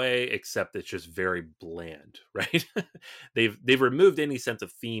in that way, except it's just very bland, right? They've removed any sense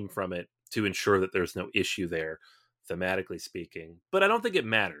of theme from it to ensure that there's no issue there, thematically speaking. But I don't think it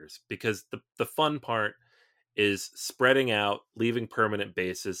matters because the fun part is spreading out, leaving permanent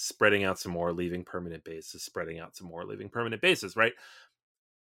bases, spreading out some more, leaving permanent bases, spreading out some more, leaving permanent bases, right?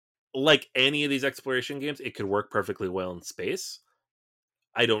 Like any of these exploration games, it could work perfectly well in space.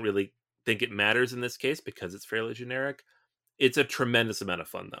 I don't really think it matters in this case because it's fairly generic. It's a tremendous amount of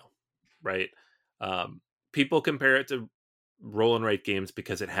fun, though, right? People compare it to roll and write games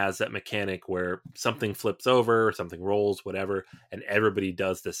because it has that mechanic where something flips over, or something rolls, whatever, and everybody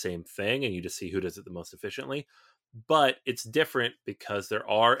does the same thing, and you just see who does it the most efficiently. But it's different because there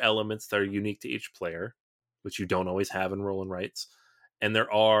are elements that are unique to each player, which you don't always have in roll and writes, and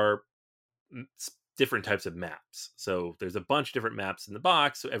there are different types of maps. So there's a bunch of different maps in the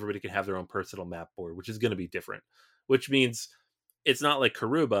box, so everybody can have their own personal map board, which is going to be different. Which means it's not like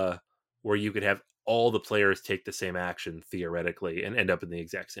Karuba, where you could have all the players take the same action theoretically and end up in the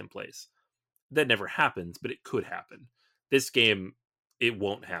exact same place. That never happens, but it could happen. This game, it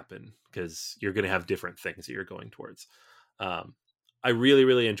won't happen because you're going to have different things that you're going towards. I really,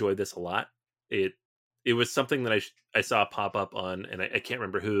 really enjoyed this a lot. It was something that I saw pop up on, and I can't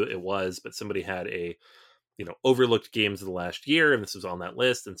remember who it was, but somebody had a overlooked games of the last year, and this was on that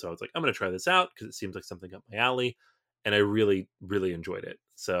list. And so I was like, I'm going to try this out because it seems like something up my alley. And I really, really enjoyed it.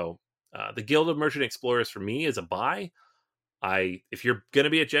 So the Guild of Merchant Explorers for me is a buy. If you're going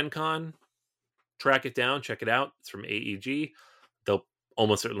to be at Gen Con, track it down, check it out. It's from AEG. They'll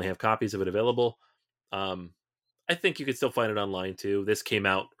almost certainly have copies of it available. I think you can still find it online too. This came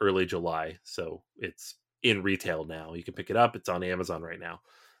out early July, so it's in retail now. You can pick it up. It's on Amazon right now.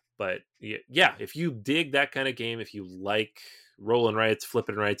 But yeah, if you dig that kind of game, if you like roll and writes, flip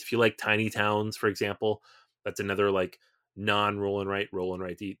and writes, if you like Tiny Towns, for example, that's another like non-roll and write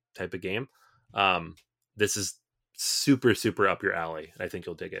type of game. This is super, super up your alley. I think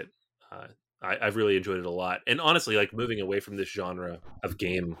you'll dig it. I've really enjoyed it a lot. And honestly, like moving away from this genre of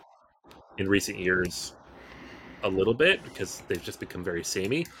game in recent years a little bit because they've just become very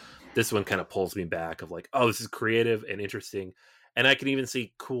samey. This one kind of pulls me back of like, oh, this is creative and interesting. And I can even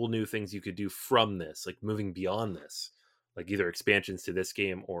see cool new things you could do from this, like moving beyond this, like either expansions to this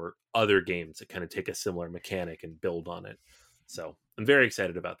game or other games that kind of take a similar mechanic and build on it. So I'm very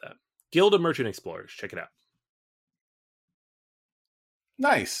excited about that. Guild of Merchant Explorers, check it out.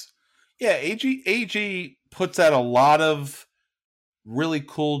 Nice. Yeah, AG puts out a lot of really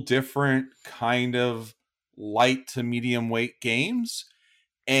cool, different kind of light to medium weight games.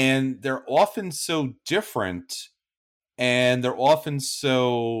 And they're often so different. And they're often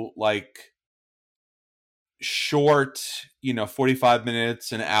so like short, 45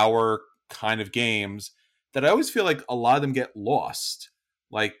 minutes, an hour kind of games that I always feel like a lot of them get lost.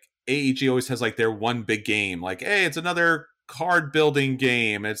 Like AEG always has like their one big game. Like, hey, it's another card building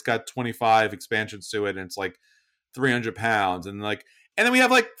game. And it's got 25 expansions to it. And it's like 300 pounds. And then we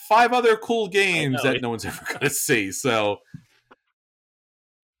have like 5 other cool games that no one's ever going to see. So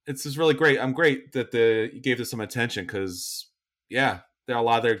it's just really great. I'm great that you gave this some attention because, yeah, there are a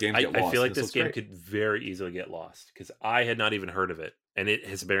lot of their games get lost. I feel like this game could very easily get lost because I had not even heard of it, and it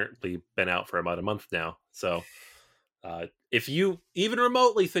has apparently been out for about a month now. So if you even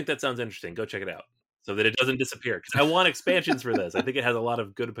remotely think that sounds interesting, go check it out so that it doesn't disappear. Because I want expansions for this. I think it has a lot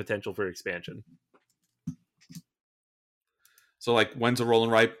of good potential for expansion. So, like, when's a roll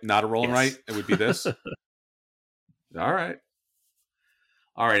and write? Not a roll and write? It would be this.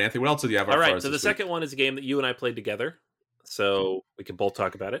 All right, Anthony. What else did you have? All right. So the second one is a game that you and I played together, so we can both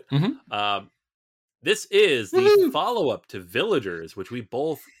talk about it. Mm-hmm. This is the Woo-hoo! follow-up to Villagers, which we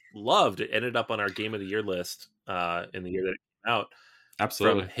both loved. It ended up on our Game of the Year list in the year that it came out. From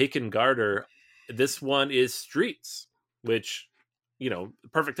Absolutely. Haken Garter. This one is Streets, which,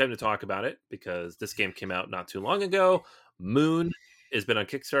 perfect time to talk about it because this game came out not too long ago. Moon has been on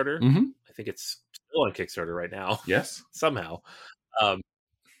Kickstarter. Mm-hmm. I think it's still on Kickstarter right now. Yes. Somehow.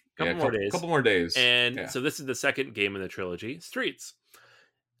 Couple more days. Couple more days. And so this is the second game in the trilogy, Streets.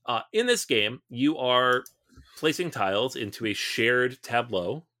 In this game, you are placing tiles into a shared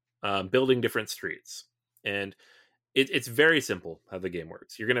tableau, building different streets. And it's very simple how the game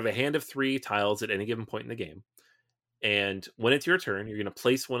works. You're going to have a hand of 3 tiles at any given point in the game. And when it's your turn, you're going to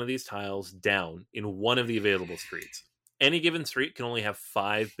place one of these tiles down in one of the available streets. Any given street can only have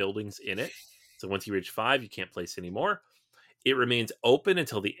 5 buildings in it. So once you reach 5, you can't place any more. It remains open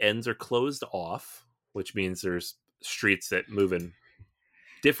until the ends are closed off, which means there's streets that move in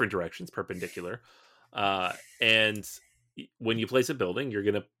different directions, perpendicular. And when you place a building, you're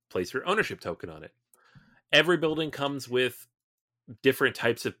going to place your ownership token on it. Every building comes with different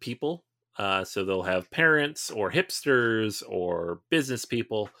types of people. So they'll have parents or hipsters or business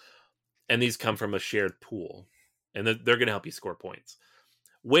people. And these come from a shared pool. And they're going to help you score points.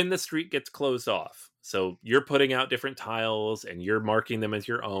 When the street gets closed off, so you're putting out different tiles and you're marking them as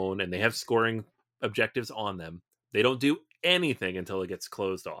your own, and they have scoring objectives on them. They don't do anything until it gets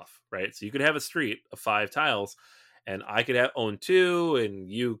closed off, right? So you could have a street of 5 tiles, and I could own 2, and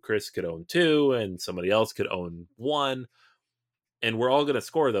you, Chris, could own 2, and somebody else could own 1, and we're all going to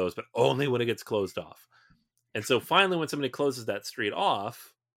score those, but only when it gets closed off. And so finally, when somebody closes that street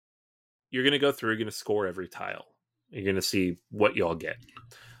off, you're going to go through, you're going to score every tile. You're going to see what y'all get.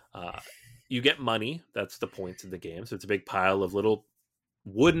 You get money. That's the points of the game. So it's a big pile of little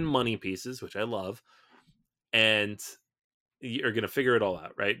wooden money pieces, which I love. And you're going to figure it all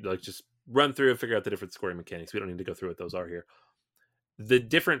out, right? Like just run through and figure out the different scoring mechanics. We don't need to go through what those are here. The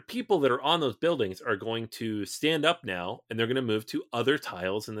different people that are on those buildings are going to stand up now, and they're going to move to other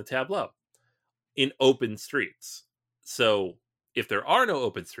tiles in the tableau in open streets. So if there are no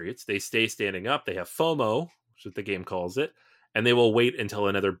open streets, they stay standing up. They have FOMO, which is what the game calls it, and they will wait until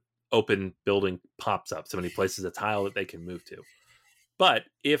another open building pops up. Somebody places a tile that they can move to. But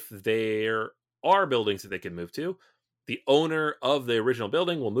if there are buildings that they can move to, the owner of the original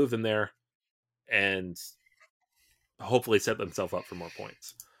building will move them there and hopefully set themselves up for more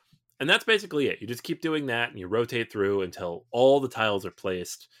points. And that's basically it. You just keep doing that and you rotate through until all the tiles are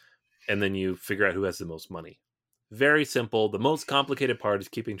placed, and then you figure out who has the most money. Very simple. The most complicated part is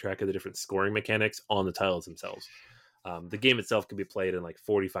keeping track of the different scoring mechanics on the tiles themselves. The game itself can be played in like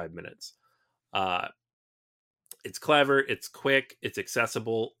 45 minutes. It's clever, it's quick, it's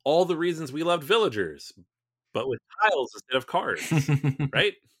accessible. All the reasons we loved Villagers, but with tiles instead of cards,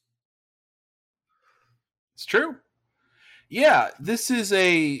 right? It's true. Yeah, this is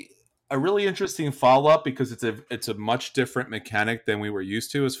a really interesting follow-up because it's a much different mechanic than we were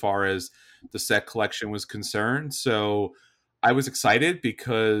used to as far as the set collection was concerned. So I was excited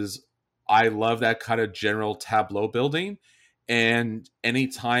because I love that kind of general tableau building. And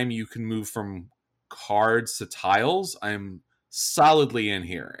anytime you can move from cards to tiles, I'm solidly in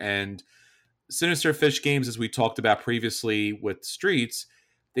here. And Sinister Fish Games, as we talked about previously with Streets,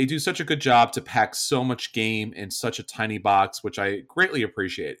 they do such a good job to pack so much game in such a tiny box, which I greatly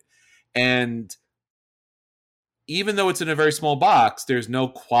appreciate. And even though it's in a very small box, there's no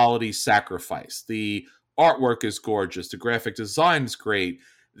quality sacrifice. The artwork is gorgeous. The graphic design is great.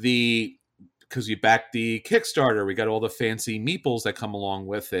 Because you back the Kickstarter, we got all the fancy meeples that come along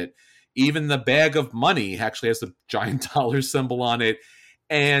with it. Even the bag of money actually has the giant dollar symbol on it.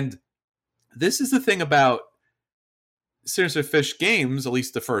 And this is the thing about Sinister Fish Games, at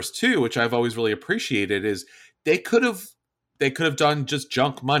least the first 2, which I've always really appreciated, is they could have done just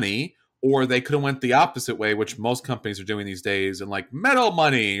junk money, or they could have went the opposite way, which most companies are doing these days, and like metal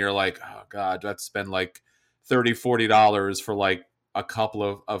money. You're like, oh god, that's spend like $30-$40 for like a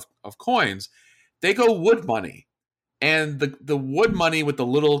couple of coins. They go wood money. And the wood money with the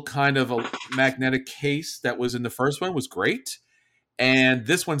little kind of a magnetic case that was in the first one was great. And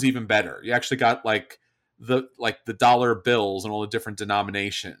this one's even better. You actually got like the dollar bills and all the different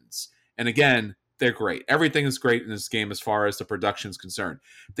denominations. And again, they're great. Everything is great in this game as far as the production is concerned.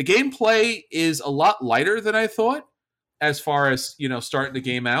 The gameplay is a lot lighter than I thought as far as, starting the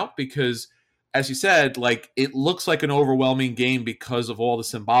game out, because as you said, like it looks like an overwhelming game because of all the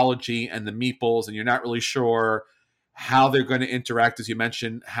symbology and the meeples, and you're not really sure how they're going to interact, as you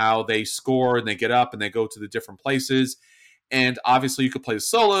mentioned, how they score and they get up and they go to the different places. And obviously you could play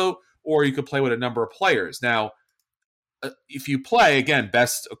solo or you could play with a number of players. Now, if you play, again,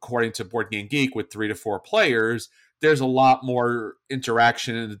 best according to Board Game Geek, with 3 to 4 players, there's a lot more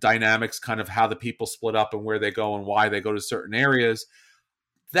interaction in the dynamics, kind of how the people split up and where they go and why they go to certain areas.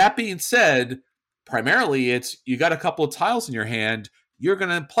 That being said, primarily it's you got a couple of tiles in your hand, you're going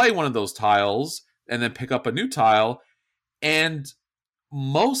to play one of those tiles and then pick up a new tile. And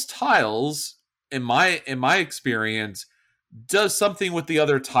most tiles, in my experience, does something with the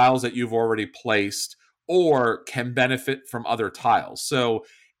other tiles that you've already placed or can benefit from other tiles. So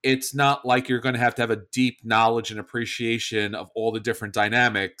it's not like you're going to have a deep knowledge and appreciation of all the different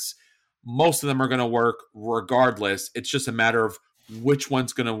dynamics. Most of them are going to work regardless. It's just a matter of which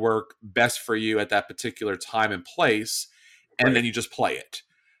one's going to work best for you at that particular time and place, and then you just play it.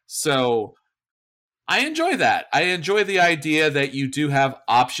 So I enjoy that. I enjoy the idea that you do have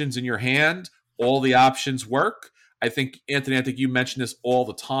options in your hand. All the options work. I think, Anthony, you mention this all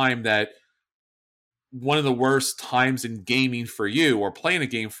the time, that one of the worst times in gaming for you, or playing a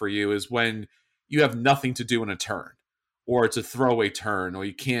game for you, is when you have nothing to do in a turn, or it's a throwaway turn, or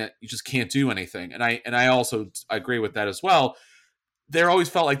you just can't do anything. And I also agree with that as well. There always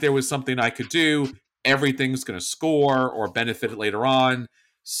felt like there was something I could do. Everything's going to score or benefit later on.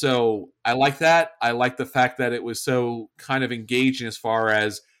 So I like that. I like the fact that it was so kind of engaging as far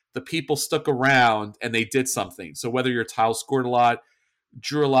as the people stuck around and they did something. So whether your tile scored a lot,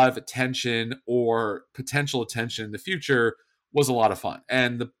 drew a lot of attention or potential attention in the future, was a lot of fun.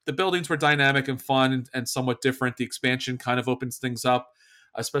 And the buildings were dynamic and fun and somewhat different. The expansion kind of opens things up,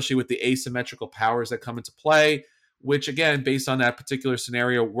 especially with the asymmetrical powers that come into play, which, again, based on that particular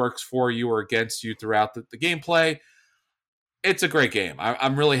scenario, works for you or against you throughout the gameplay. It's a great game.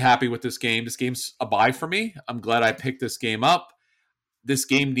 I'm really happy with this game. This game's a buy for me. I'm glad I picked this game up. This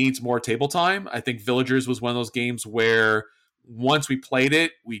game needs more table time. I think Villagers was one of those games where once we played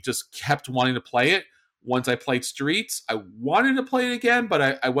it, we just kept wanting to play it. Once I played Streets, I wanted to play it again,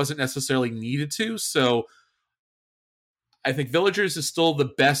 but I wasn't necessarily needed to. So I think Villagers is still the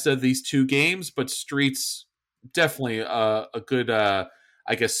best of these two games, but Streets definitely a good, I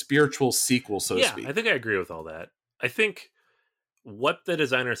guess, spiritual sequel, so to speak. I think I agree with all that. I think what the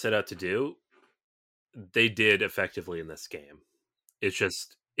designer set out to do, they did effectively in this game. It's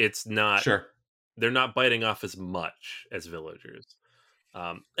just, it's not, Sure. They're not biting off as much as Villagers.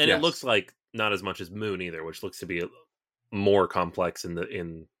 And it looks like not as much as Moon either, which looks to be more complex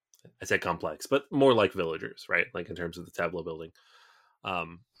I said complex, but more like Villagers, right? Like in terms of the tableau building.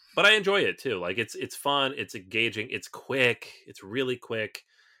 But I enjoy it too. Like it's fun, it's engaging, it's quick, it's really quick,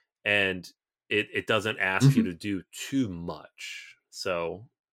 and it doesn't ask you to do too much. So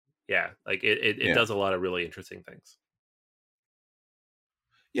yeah, like it does a lot of really interesting things.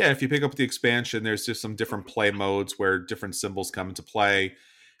 Yeah, if you pick up the expansion, there's just some different play modes where different symbols come into play.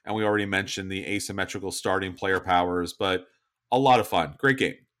 And we already mentioned the asymmetrical starting player powers, but a lot of fun. Great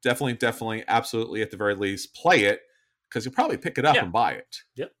game. Definitely, absolutely, at the very least, play it, because you'll probably pick it up and buy it.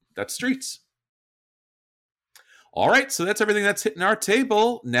 Yep. That's Streets. All right, so that's everything that's hitting our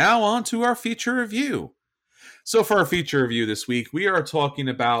table. Now on to our feature review. So for our feature review this week, we are talking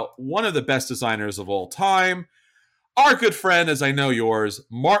about one of the best designers of all time, our good friend, as I know yours,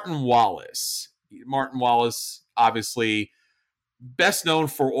 Martin Wallace. Martin Wallace, obviously best known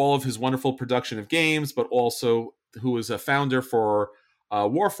for all of his wonderful production of games, but also who was a founder for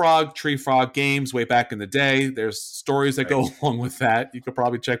Warfrog, Tree Frog Games way back in the day. There's stories that go along with that. You could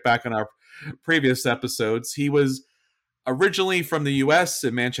probably check back on our previous episodes. He was originally from the U.S.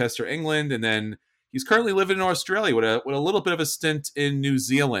 in Manchester, England, and then he's currently living in Australia with a little bit of a stint in New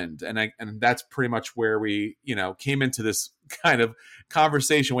Zealand, and that's pretty much where we came into this kind of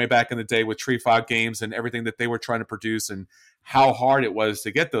conversation way back in the day with Tree Frog Games and everything that they were trying to produce and how hard it was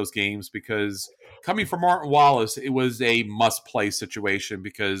to get those games. Because coming from Martin Wallace, it was a must-play situation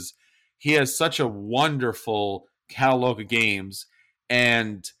because he has such a wonderful catalog of games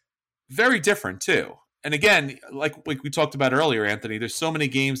and very different too. And again, like we talked about earlier, Anthony, there's so many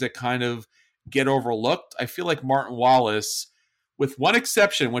games that kind of get overlooked. I feel like Martin Wallace, with one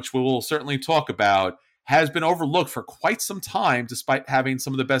exception, which we will certainly talk about, has been overlooked for quite some time, despite having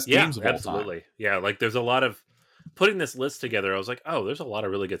some of the best games of all time. Absolutely. Yeah, like there's a lot of putting this list together. I was like, oh, there's a lot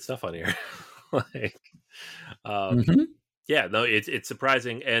of really good stuff on here. Yeah, no, it's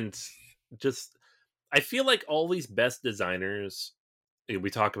surprising, and just I feel like all these best designers,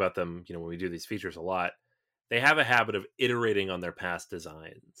 we talk about them, when we do these features a lot. They have a habit of iterating on their past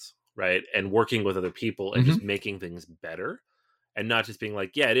designs, right? And working with other people and just making things better, and not just being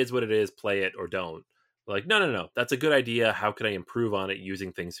like, yeah, it is what it is, play it or don't. Like, no, that's a good idea. How can I improve on it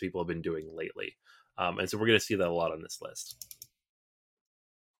using things people have been doing lately? And so we're going to see that a lot on this list.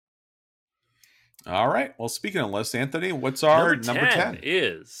 All right. Well, speaking of lists, Anthony, what's our Number number 10 10?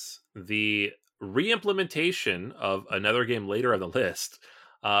 is the re-implementation of another game later on the list,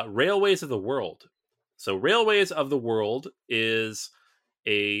 Railways of the World. So Railways of the World is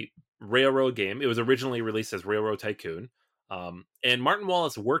a railroad game. It was originally released as Railroad Tycoon. And Martin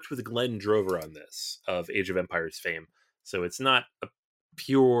Wallace worked with Glenn Drover on this, of Age of Empires fame. So it's not a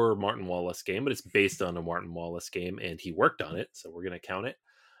pure Martin Wallace game, but it's based on a Martin Wallace game, and he worked on it. So we're going to count it.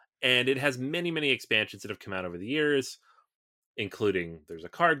 And it has many, many expansions that have come out over the years, including there's a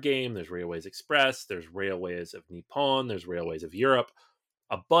card game, there's Railways Express, there's Railways of Nippon, there's Railways of Europe,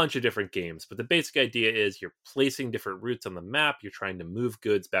 a bunch of different games. But the basic idea is you're placing different routes on the map, you're trying to move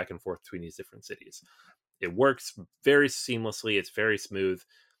goods back and forth between these different cities. It works very seamlessly, it's very smooth.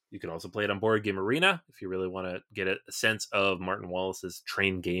 You can also play it on Board Game Arena if you really want to get a sense of Martin Wallace's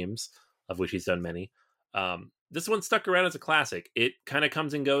train games, of which he's done many. This one stuck around as a classic. It kind of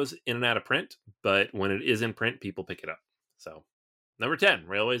comes and goes in and out of print, but when it is in print, people pick it up. So, number 10,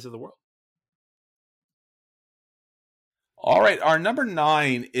 Railways of the World. All right. Our number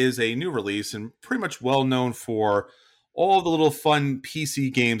 9 is a new release and pretty much well known for all the little fun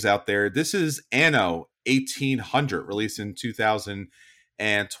PC games out there. This is Anno 1800, released in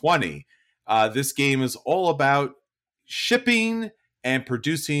 2020. This game is all about shipping and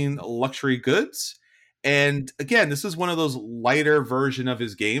producing luxury goods. And again, this is one of those lighter version of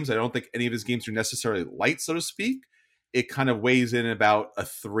his games. I don't think any of his games are necessarily light, so to speak. It kind of weighs in about a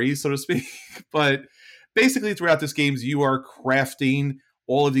 3, so to speak. But basically, throughout this game, you are crafting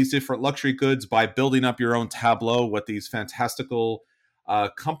all of these different luxury goods by building up your own tableau with these fantastical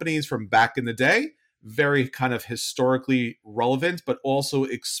companies from back in the day. Very kind of historically relevant, but also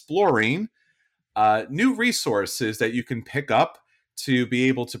exploring new resources that you can pick up to be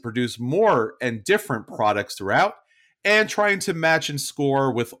able to produce more and different products throughout, and trying to match and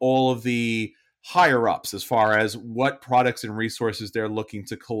score with all of the higher ups as far as what products and resources they're looking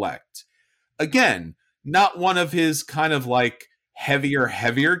to collect. Again, not one of his kind of like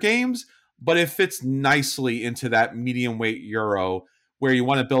heavier games, but it fits nicely into that medium weight Euro where you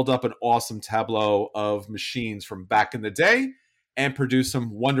want to build up an awesome tableau of machines from back in the day and produce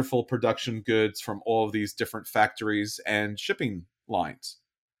some wonderful production goods from all of these different factories and shipping lines.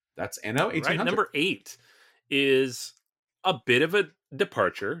 That's Anno 1800. Right, number 8 is a bit of a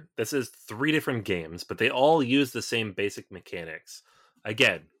departure. This is 3 different games, but they all use the same basic mechanics.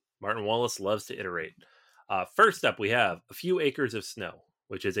 Again, Martin Wallace loves to iterate. First up, we have A Few Acres of Snow,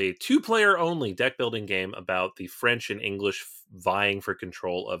 which is a 2-player only deck building game about the French and English vying for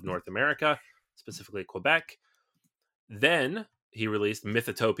control of North America, specifically Quebec. Then he released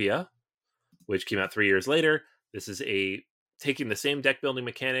Mythotopia, which came out 3 years later. This is taking the same deck building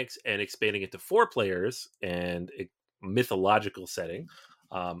mechanics and expanding it to 4 players and a mythological setting.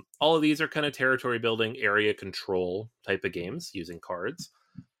 All of these are kind of territory building, area control type of games using cards.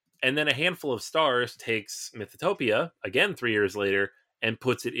 And then A Handful of Stars takes Mythotopia, again 3 years later, and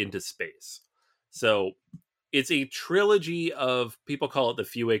puts it into space. So it's a trilogy of, people call it the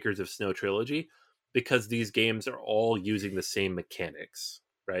Few Acres of Snow trilogy, because these games are all using the same mechanics,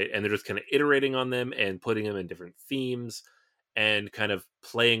 right? And they're just kind of iterating on them and putting them in different themes and kind of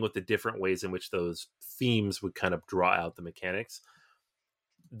playing with the different ways in which those themes would kind of draw out the mechanics.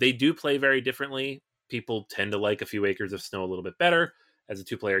 They do play very differently. People tend to like A Few Acres of Snow a little bit better as a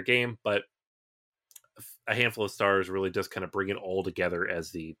 2-player game, but A Handful of Stars really does kind of bring it all together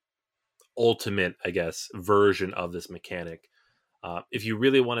as the ultimate, I guess, version of this mechanic. If you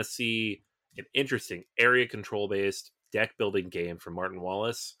really want to see an interesting area control based deck building game from Martin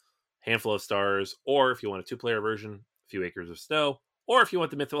Wallace, Handful of Stars, or if you want a 2-player version, A Few Acres of Snow, or if you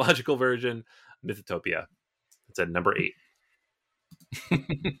want the mythological version, Mythotopia. It's at number 8.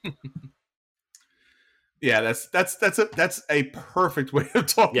 Yeah, that's a perfect way of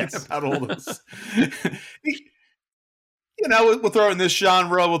talking about all this. We'll throw in this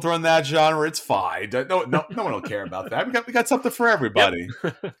genre, we'll throw in that genre. It's fine. No one will care about that. We got something for everybody.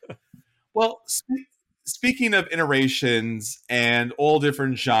 Yep. Well, speaking of iterations and all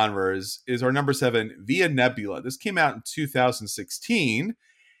different genres, is our number 7, Via Nebula. This came out in 2016.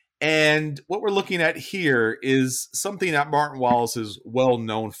 And what we're looking at here is something that Martin Wallace is well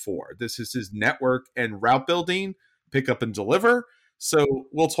known for. This is his network and route building, pick up and deliver. So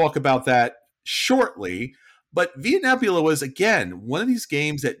we'll talk about that shortly. But Via Nebula was, again, one of these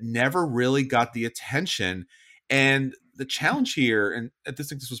games that never really got the attention. And the challenge here, and I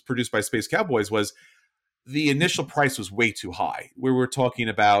think this was produced by Space Cowboys, was the initial price was way too high. We were talking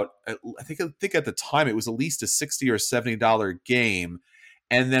about, I think at the time it was at least a $60 or $70 game.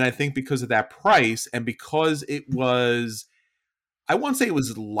 And then I think because of that price and because it was, I won't say it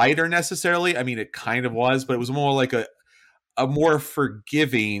was lighter necessarily. I mean, it kind of was, but it was more like a more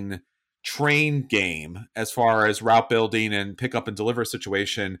forgiving train game as far as route building and pick up and deliver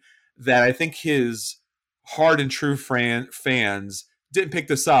situation that I think his hard and true fans didn't pick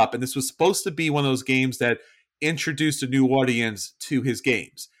this up. And this was supposed to be one of those games that introduced a new audience to his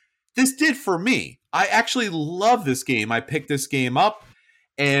games. This did for me. I actually love this game. I picked this game up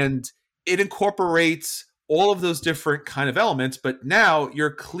and it incorporates all of those different kind of elements, but now you're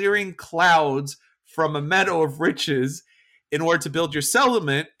clearing clouds from a meadow of riches in order to build your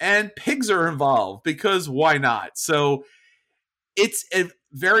settlement, and pigs are involved because why not? So it's a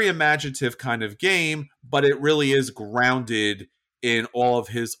very imaginative kind of game, but it really is grounded in all of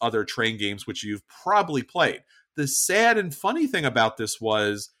his other train games, which you've probably played. The sad and funny thing about this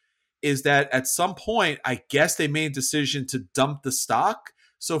is that at some point, I guess they made a decision to dump the stock.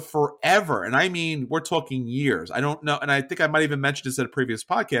 So forever, and I mean, we're talking years. I don't know, and I think I might even mention this at a previous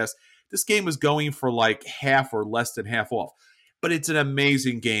podcast. This game was going for like half or less than half off. But it's an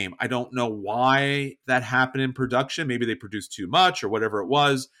amazing game. I don't know why that happened in production. Maybe they produced too much or whatever it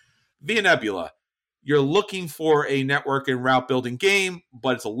was. Via Nebula, you're looking for a network and route building game,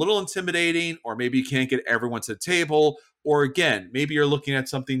 but it's a little intimidating, or maybe you can't get everyone to the table. Or again, maybe you're looking at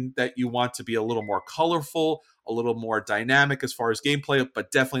something that you want to be a little more colorful, a little more dynamic as far as gameplay,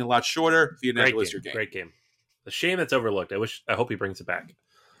 but definitely a lot shorter. Via Nebula is your game. Great game. A shame it's overlooked. I hope he brings it back.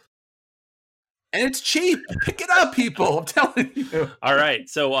 And it's cheap. Pick it up, people. I'm telling you. All right.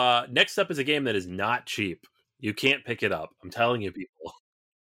 So next up is a game that is not cheap. You can't pick it up. I'm telling you, people.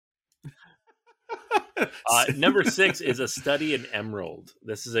 Number 6 is A Study in Emerald.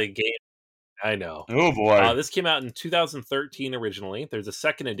 This is a game. I know. Oh, boy. This came out in 2013 originally. There's a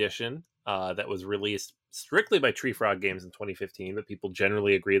second edition that was released strictly by Tree Frog Games in 2015, but people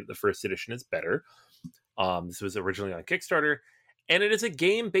generally agree that the first edition is better. This was originally on Kickstarter. And it is a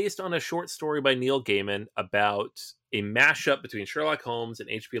game based on a short story by Neil Gaiman about a mashup between Sherlock Holmes and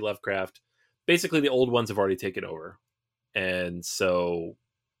H.P. Lovecraft. Basically, the old ones have already taken over. And so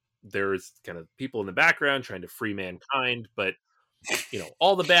there's kind of people in the background trying to free mankind, but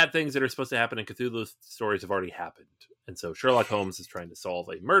all the bad things that are supposed to happen in Cthulhu stories have already happened. And so Sherlock Holmes is trying to solve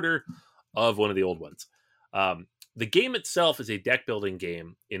a murder of one of the old ones. The game itself is a deck building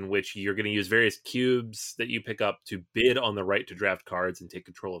game in which you're going to use various cubes that you pick up to bid on the right to draft cards and take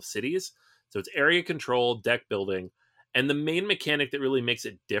control of cities. So it's area control, deck building. And the main mechanic that really makes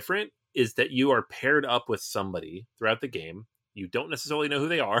it different is that you are paired up with somebody throughout the game. You don't necessarily know who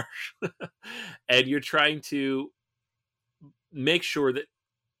they are. And you're trying to make sure that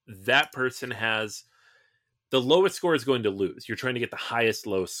that person has the lowest score is going to lose. You're trying to get the highest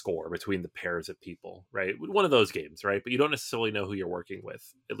low score between the pairs of people, right? One of those games, right? But you don't necessarily know who you're working with,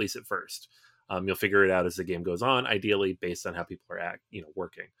 at least at first. You'll figure it out as the game goes on, ideally based on how people are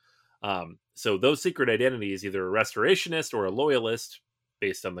working. So those secret identities, either a restorationist or a loyalist,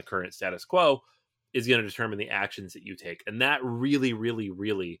 based on the current status quo, is going to determine the actions that you take. And that really, really,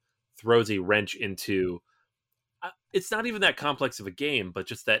 really throws a wrench into... it's not even that complex of a game, but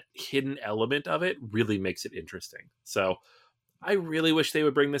just that hidden element of it really makes it interesting. So I really wish they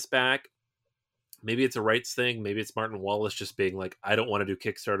would bring this back. Maybe it's a rights thing. Maybe it's Martin Wallace just being like, I don't want to do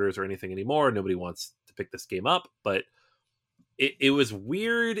Kickstarters or anything anymore. Nobody wants to pick this game up. But it was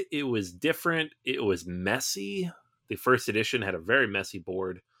weird. It was different. It was messy. The first edition had a very messy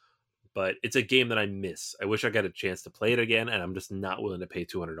board. But it's a game that I miss. I wish I got a chance to play it again, and I'm just not willing to pay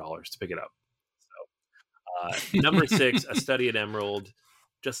 $200 to pick it up. Number 6, A Study in Emerald.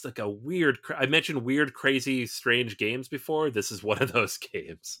 Just like a weird... I mentioned weird, crazy, strange games before. This is one of those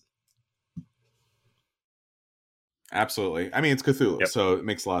games. Absolutely. I mean, it's Cthulhu, Yep. So it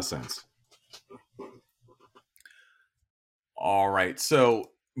makes a lot of sense. All right.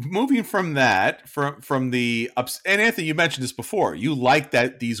 So moving from that, from the ups... And Anthony, you mentioned this before. You like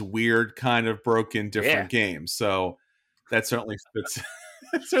that these weird kind of broken different games. So that certainly fits...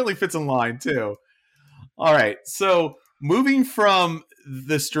 it certainly fits in line, too. All right, so moving from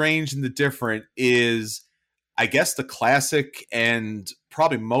the strange and the different is, I guess, the classic and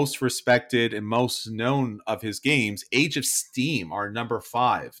probably most respected and most known of his games, Age of Steam, our number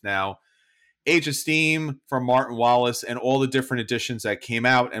 5. Now, Age of Steam from Martin Wallace and all the different editions that came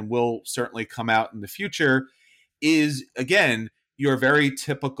out and will certainly come out in the future is, again, your very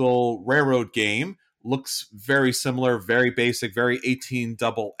typical railroad game. Looks very similar, very basic, very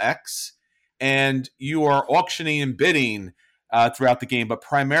 18XX. And you are auctioning and bidding throughout the game. But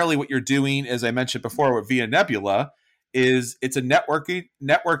primarily what you're doing, as I mentioned before with Via Nebula, is it's a network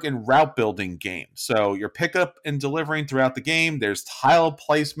and route building game. So you're pickup and delivering throughout the game. There's tile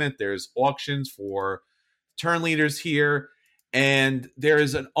placement. There's auctions for turn leaders here. And there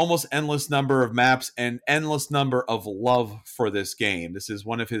is an almost endless number of maps and endless number of love for this game. This is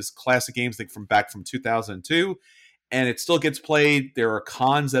one of his classic games, I think, from 2002, and it still gets played. There are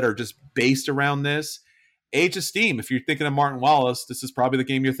cons that are just based around this. Age of Steam. If you're thinking of Martin Wallace, this is probably the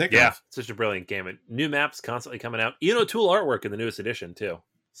game you're thinking of. Such a brilliant game. And new maps constantly coming out. Ian O'Toole artwork in the newest edition too.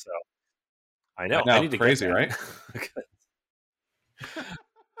 So I know. I need to crazy, get right?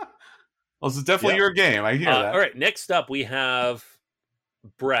 Well, this is definitely your game. I hear that. All right. Next up, we have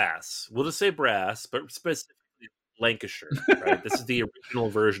Brass. We'll just say Brass, but specifically Lancashire. Right. This is the original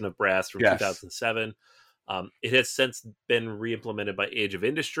version of Brass from 2007. It has since been re-implemented by Age of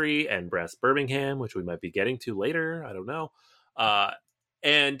Industry and Brass Birmingham, which we might be getting to later. I don't know.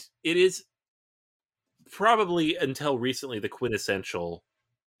 And it is probably until recently the quintessential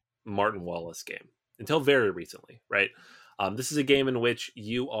Martin Wallace game. Until very recently, right? This is a game in which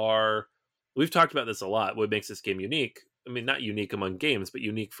we've talked about this a lot. What makes this game unique, I mean, not unique among games, but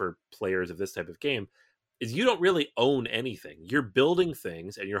unique for players of this type of game, is you don't really own anything. You're building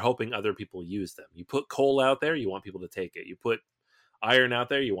things and you're hoping other people use them. You put coal out there, you want people to take it. You put iron out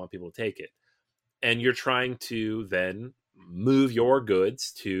there, you want people to take it. And you're trying to then move your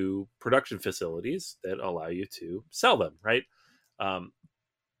goods to production facilities that allow you to sell them, right?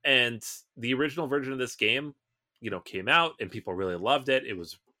 And the original version of this game, came out and people really loved it. It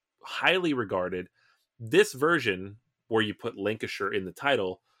was highly regarded. This version, where you put Lancashire in the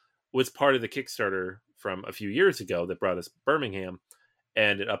title, was part of the Kickstarter from a few years ago that brought us Birmingham,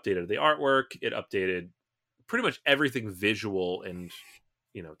 and it updated the artwork. It updated pretty much everything visual and,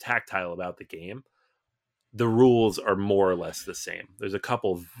 tactile about the game. The rules are more or less the same. There's a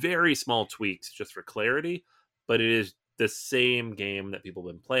couple very small tweaks just for clarity, but it is the same game that people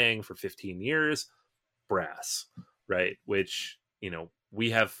have been playing for 15 years, Brass, right? Which, we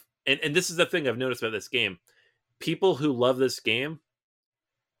have, and this is the thing I've noticed about this game. People who love this game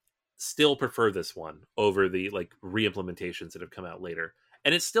still prefer this one over the re-implementations that have come out later.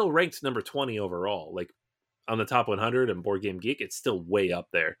 And it's still ranked number 20 overall. Like on the top 100 and Board Game Geek, it's still way up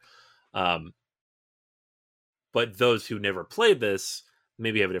there. But those who never played this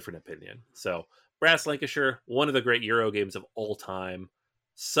maybe have a different opinion. So Brass Lancashire, one of the great Euro games of all time.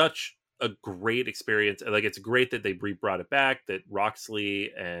 Such a great experience. It's great that they brought it back, that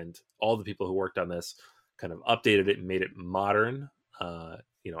Roxley and all the people who worked on this kind of updated it and made it modern.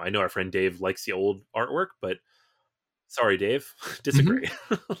 I know our friend Dave likes the old artwork, but sorry, Dave, disagree.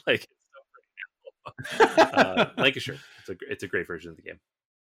 It's so great. Lancashire, it's a great version of the game.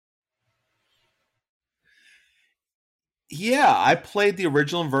 Yeah, I played the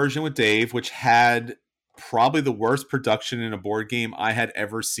original version with Dave, which had probably the worst production in a board game I had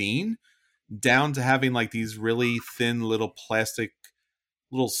ever seen, down to having these really thin little plastic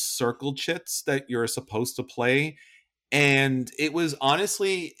little circle chits that you're supposed to play. And it was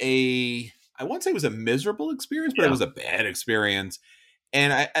honestly I won't say it was a miserable experience, but it was a bad experience.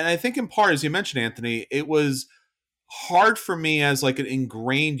 And I think in part, as you mentioned, Anthony, it was hard for me as an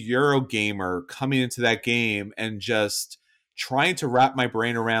ingrained Euro gamer coming into that game and just trying to wrap my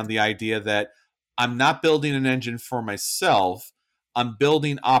brain around the idea that I'm not building an engine for myself. I'm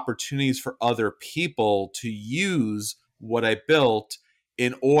building opportunities for other people to use what I built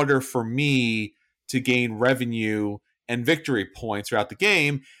in order for me to gain revenue and victory points throughout the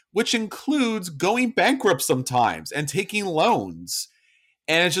game, which includes going bankrupt sometimes and taking loans.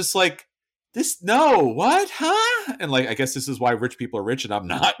 And it's just this, no, what, huh? And I guess this is why rich people are rich and I'm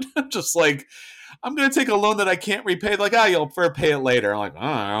not. Just I'm going to take a loan that I can't repay. You'll pay it later. I'm I don't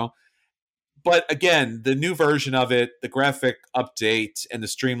know. But again, the new version of it, the graphic update and the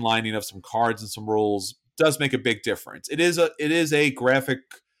streamlining of some cards and some rules does make a big difference. It is a graphic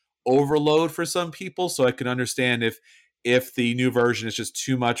overload for some people, so I can understand if the new version is just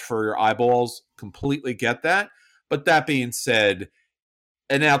too much for your eyeballs. Completely get that. But that being said,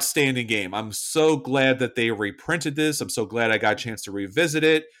 an outstanding game. I'm so glad that they reprinted this. I'm so glad I got a chance to revisit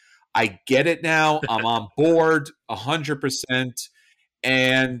it. I get it now. I'm on board 100%.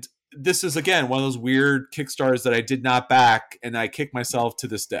 And this is, again, one of those weird Kickstarters that I did not back, and I kick myself to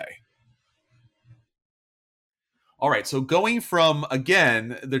this day. All right, so going from,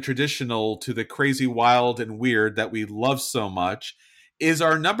 again, the traditional to the crazy, wild, and weird that we love so much is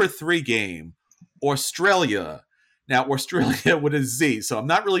our number 3 game, Australia. Now, Australia with a Z, so I'm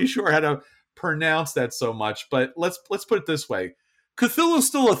not really sure how to pronounce that so much, but let's put it this way. Cthulhu's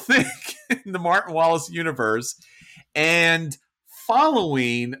still a thing in the Martin Wallace universe, and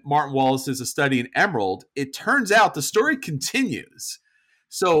following Martin Wallace's A Study in Emerald, it turns out the story continues.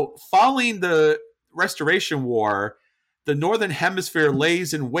 So following the Restoration War, the Northern Hemisphere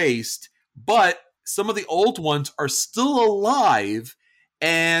lays in waste, but some of the old ones are still alive.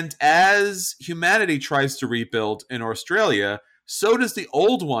 And as humanity tries to rebuild in Australia, so does the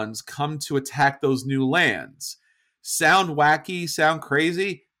old ones come to attack those new lands. Sound wacky, sound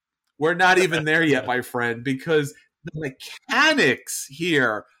crazy? We're not even there yet, my friend, because the mechanics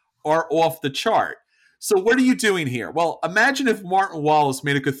here are off the chart. So what are you doing here? Well, imagine if Martin Wallace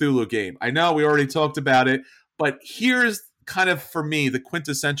made a Cthulhu game. I know we already talked about it, but here's kind of, for me, the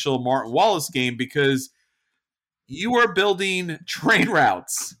quintessential Martin Wallace game, because you are building train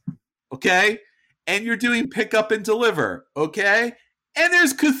routes, okay? And you're doing pick up and deliver, okay? And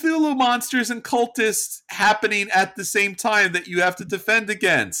there's Cthulhu monsters and cultists happening at the same time that you have to defend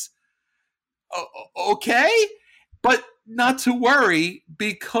against. Okay? But not to worry,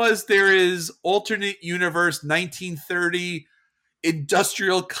 because there is alternate universe 1930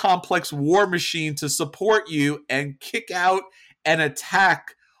 industrial complex war machine to support you and kick out and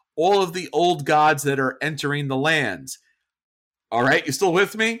attack all of the old gods that are entering the lands. All right, you still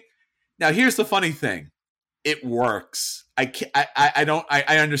with me? Now, here's the funny thing. It works. I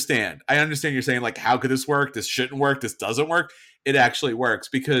understand. I understand you're saying, like, how could this work? This shouldn't work. This doesn't work. It actually works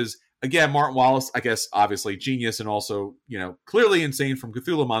because, again, Martin Wallace, I guess, obviously genius and also, clearly insane from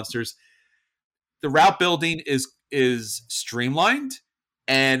Cthulhu Monsters. The route building is streamlined,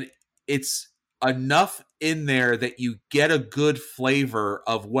 and it's enough in there that you get a good flavor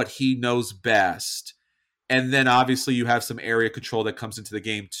of what he knows best. And then obviously you have some area control that comes into the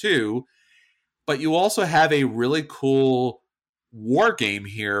game too. But you also have a really cool war game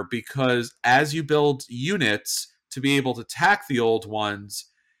here, because as you build units to be able to attack the old ones,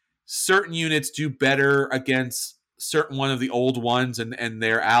 certain units do better against certain one of the old ones and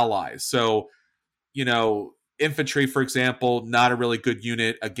their allies. So, infantry, for example, not a really good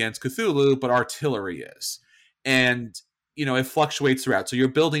unit against Cthulhu, but artillery is. And, it fluctuates throughout. So you're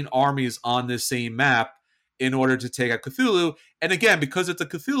building armies on this same map in order to take out Cthulhu. And again, because it's a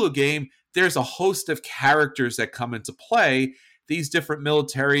Cthulhu game, there's a host of characters that come into play. These different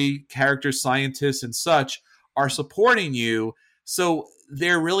military characters, scientists, and such are supporting you. So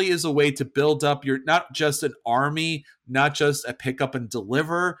there really is a way to build up your, not just an army, not just a pick up and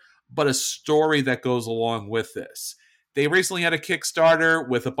deliver, but a story that goes along with this. They recently had a Kickstarter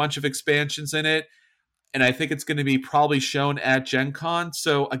with a bunch of expansions in it, and I think it's going to be probably shown at Gen Con.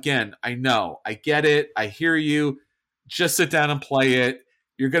 So again, I know, I get it, I hear you. Just sit down and play it.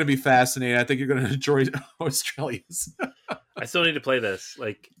 You're going to be fascinated. I think you're going to enjoy Australia's. I still need to play this.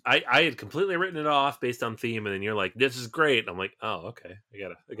 Like, I had completely written it off based on theme, and then you're like, "This is great." And I'm like, "Oh, okay.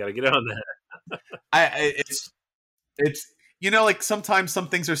 I gotta get on that." It's like sometimes some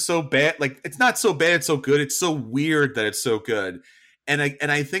things are so bad. Like, it's not so bad, it's so good. It's so weird that it's so good. And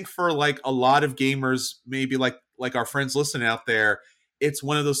I think for like a lot of gamers, maybe like our friends listening out there, it's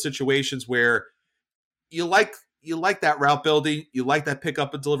one of those situations where you like that route building, you like that pick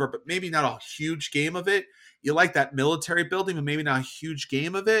up and deliver, but maybe not a huge game of it. You like that military building, but maybe not a huge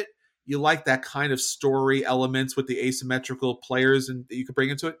game of it. You like that kind of story elements with the asymmetrical players and that you could bring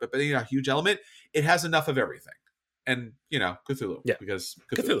into it, but a huge element. It has enough of everything. And, Cthulhu. Yeah. Because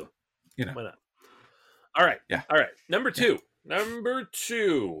Cthulhu. Why not? All right. Yeah. All right. Number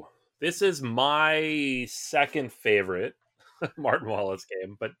two. This is my second favorite Martin Wallace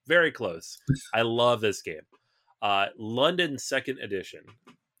game, but very close. I love this game. London 2nd edition,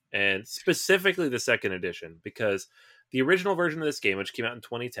 and specifically the 2nd edition, because the original version of this game, which came out in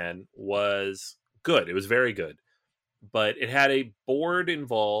 2010, was good. It was very good, but it had a board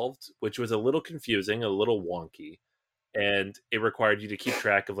involved, which was a little confusing, a little wonky, and it required you to keep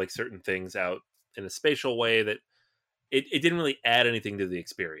track of like certain things out in a spatial way that it didn't really add anything to the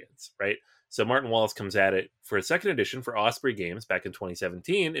experience, right? So Martin Wallace comes at it for a 2nd edition for Osprey Games back in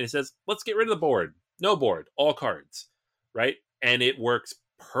 2017, and he says, let's get rid of the board. No board, all cards, right? And it works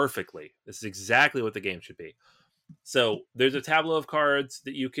perfectly. This is exactly what the game should be. So there's a tableau of cards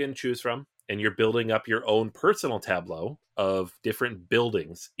that you can choose from, and you're building up your own personal tableau of different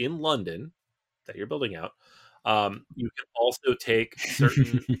buildings in London that you're building out. You can also take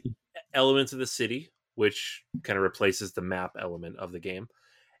certain elements of the city, which kind of replaces the map element of the game.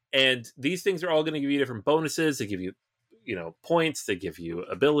 And these things are all going to give you different bonuses. They give you, points. They give you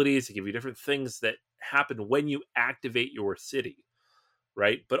abilities. They give you different things that happen when you activate your city,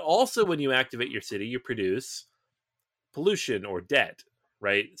 right? But also when you activate your city, you produce pollution or debt,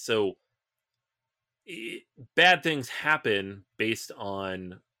 right? So bad things happen based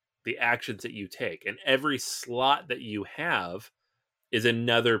on the actions that you take. And every slot that you have is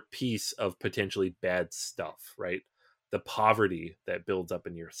another piece of potentially bad stuff, right? The poverty that builds up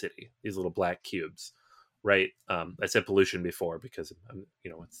in your city, these little black cubes. right? I said pollution before because,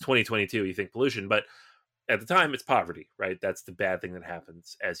 it's 2022, you think pollution, but at the time it's poverty, right? That's the bad thing that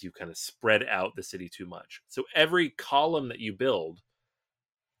happens as you kind of spread out the city too much. So every column that you build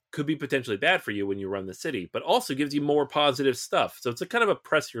could be potentially bad for you when you run the city, but also gives you more positive stuff. So it's a kind of a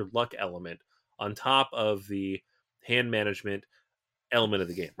press your luck element on top of the hand management element of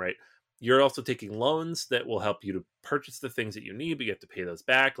the game, right? You're also taking loans that will help you to purchase the things that you need, but you have to pay those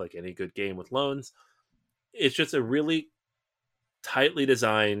back like any good game with loans. It's just a really tightly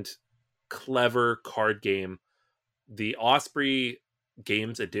designed, clever card game. The Osprey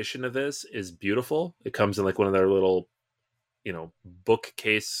Games edition of this is beautiful. It comes in like one of their little,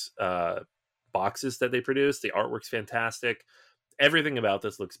 bookcase boxes that they produce. The artwork's fantastic. Everything about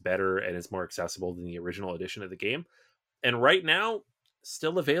this looks better and is more accessible than the original edition of the game. And right now,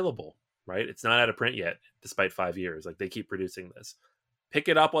 still available, right? It's not out of print yet, despite 5 years. Like, they keep producing this. Pick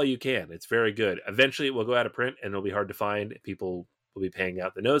it up while you can. It's very good. Eventually, it will go out of print, and it'll be hard to find. People will be paying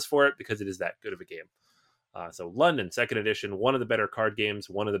out the nose for it because it is that good of a game. So London, 2nd edition, one of the better card games,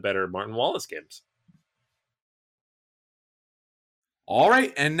 one of the better Martin Wallace games. All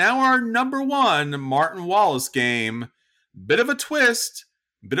right, and now our number 1 Martin Wallace game. Bit of a twist,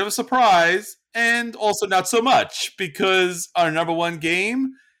 bit of a surprise, and also not so much, because our number 1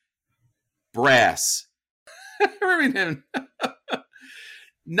 game, Brass. Birmingham.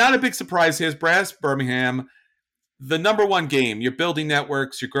 Not a big surprise here. Brass, Birmingham. The number 1 game. You're building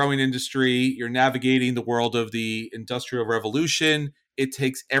networks, you're growing industry, you're navigating the world of the Industrial Revolution. It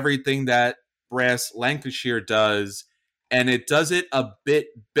takes everything that Brass Lancashire does, and it does it a bit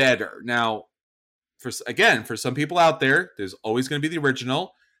better. Now, for some people out there, there's always going to be the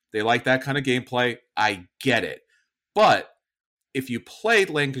original. They like that kind of gameplay. I get it. But if you played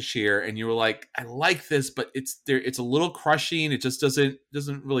Lancashire and you were like, I like this, but it's a little crushing. It just doesn't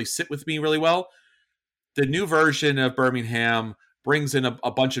really sit with me really well. The new version of Birmingham brings in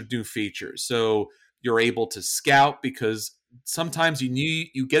a bunch of new features. So you're able to scout, because sometimes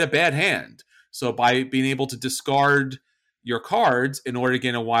you get a bad hand. So by being able to discard your cards in order to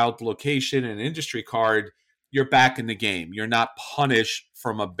get a wild location and an industry card, you're back in the game. You're not punished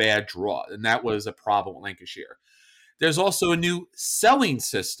from a bad draw. And that was a problem with Lancashire. There's also a new selling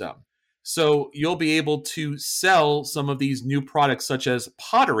system. So you'll be able to sell some of these new products, such as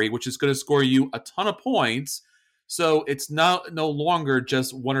pottery, which is going to score you a ton of points. So it's no longer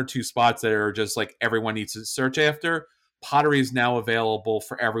just 1 or 2 spots that are just like everyone needs to search after. Pottery is now available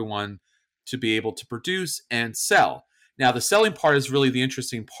for everyone to be able to produce and sell. Now, the selling part is really the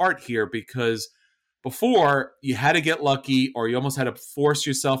interesting part here, because before, you had to get lucky, or you almost had to force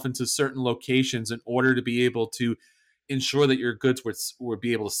yourself into certain locations in order to be able to ensure that your goods would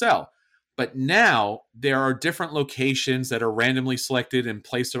be able to sell. But now there are different locations that are randomly selected and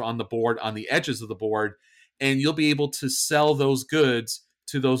placed on the board, on the edges of the board, and you'll be able to sell those goods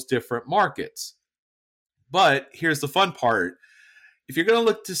to those different markets. But here's the fun part. If you're going to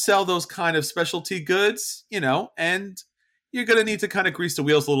look to sell those kind of specialty goods, and you're going to need to kind of grease the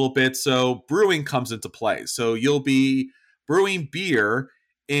wheels a little bit, so brewing comes into play. So you'll be brewing beer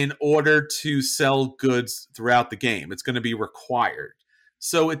in order to sell goods throughout the game. It's going to be required.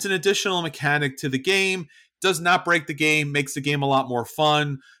 So it's an additional mechanic to the game. Does not break the game, makes the game a lot more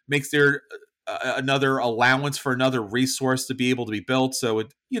fun, makes there another allowance for another resource to be able to be built. So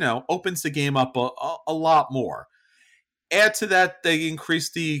it, opens the game up a lot more. Add to that, they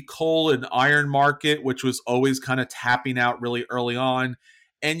increased the coal and iron market, which was always kind of tapping out really early on.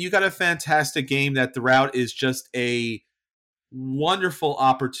 And you got a fantastic game that throughout is just a wonderful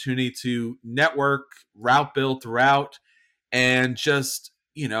opportunity to network, route build throughout, and just,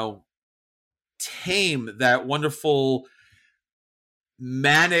 tame that wonderful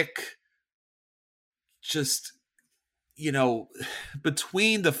manic, just,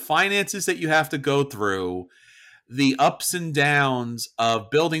 between the finances that you have to go through, the ups and downs of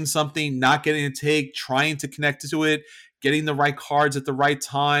building something, not getting a take, trying to connect to it, getting the right cards at the right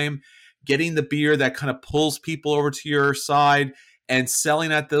time, getting the beer that kind of pulls people over to your side, and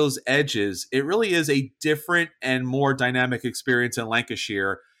selling at those edges. It really is a different and more dynamic experience in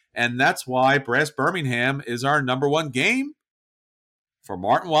Lancashire. And that's why Brass Birmingham is our number 1 game for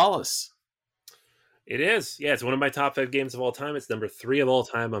Martin Wallace. It is. Yeah, it's one of my top 5 games of all time. It's number 3 of all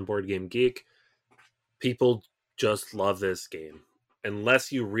time on Board Game Geek. People just love this game,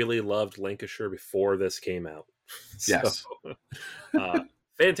 unless you really loved Lancashire before this came out. Yes.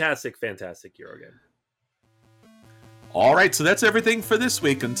 Fantastic Euro game. All right, so that's everything for this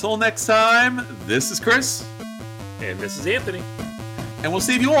week. Until next time, this is Chris. And this is Anthony. And we'll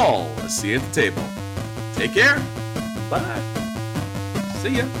see you all. See you at the table. Take care. Bye.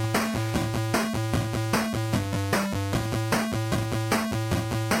 See ya.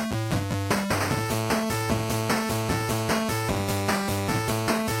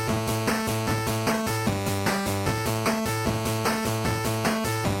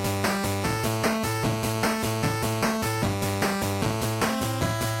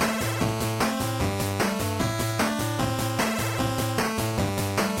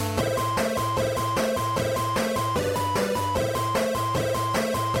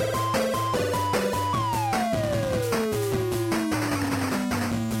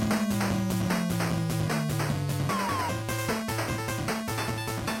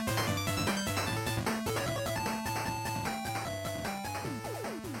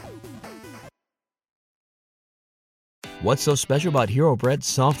 What's so special about Hero Bread's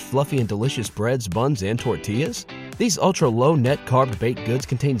soft, fluffy, and delicious breads, buns, and tortillas? These ultra-low net-carb baked goods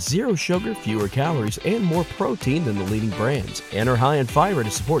contain zero sugar, fewer calories, and more protein than the leading brands, and are high in fiber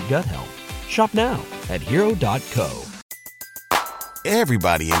to support gut health. Shop now at Hero.co.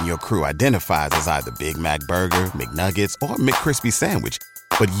 Everybody in your crew identifies as either Big Mac Burger, McNuggets, or McCrispy Sandwich.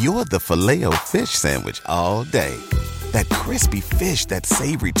 But you're the Filet-O-Fish Sandwich all day. That crispy fish, that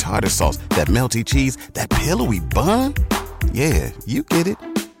savory tartar sauce, that melty cheese, that pillowy bun. Yeah, you get it.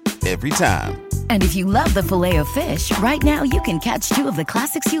 Every time. And if you love the Filet-O-Fish, right now you can catch two of the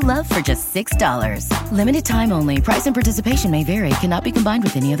classics you love for just $6. Limited time only. Price and participation may vary. Cannot be combined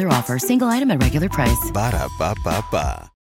with any other offer. Single item at regular price. Ba-da-ba-ba-ba.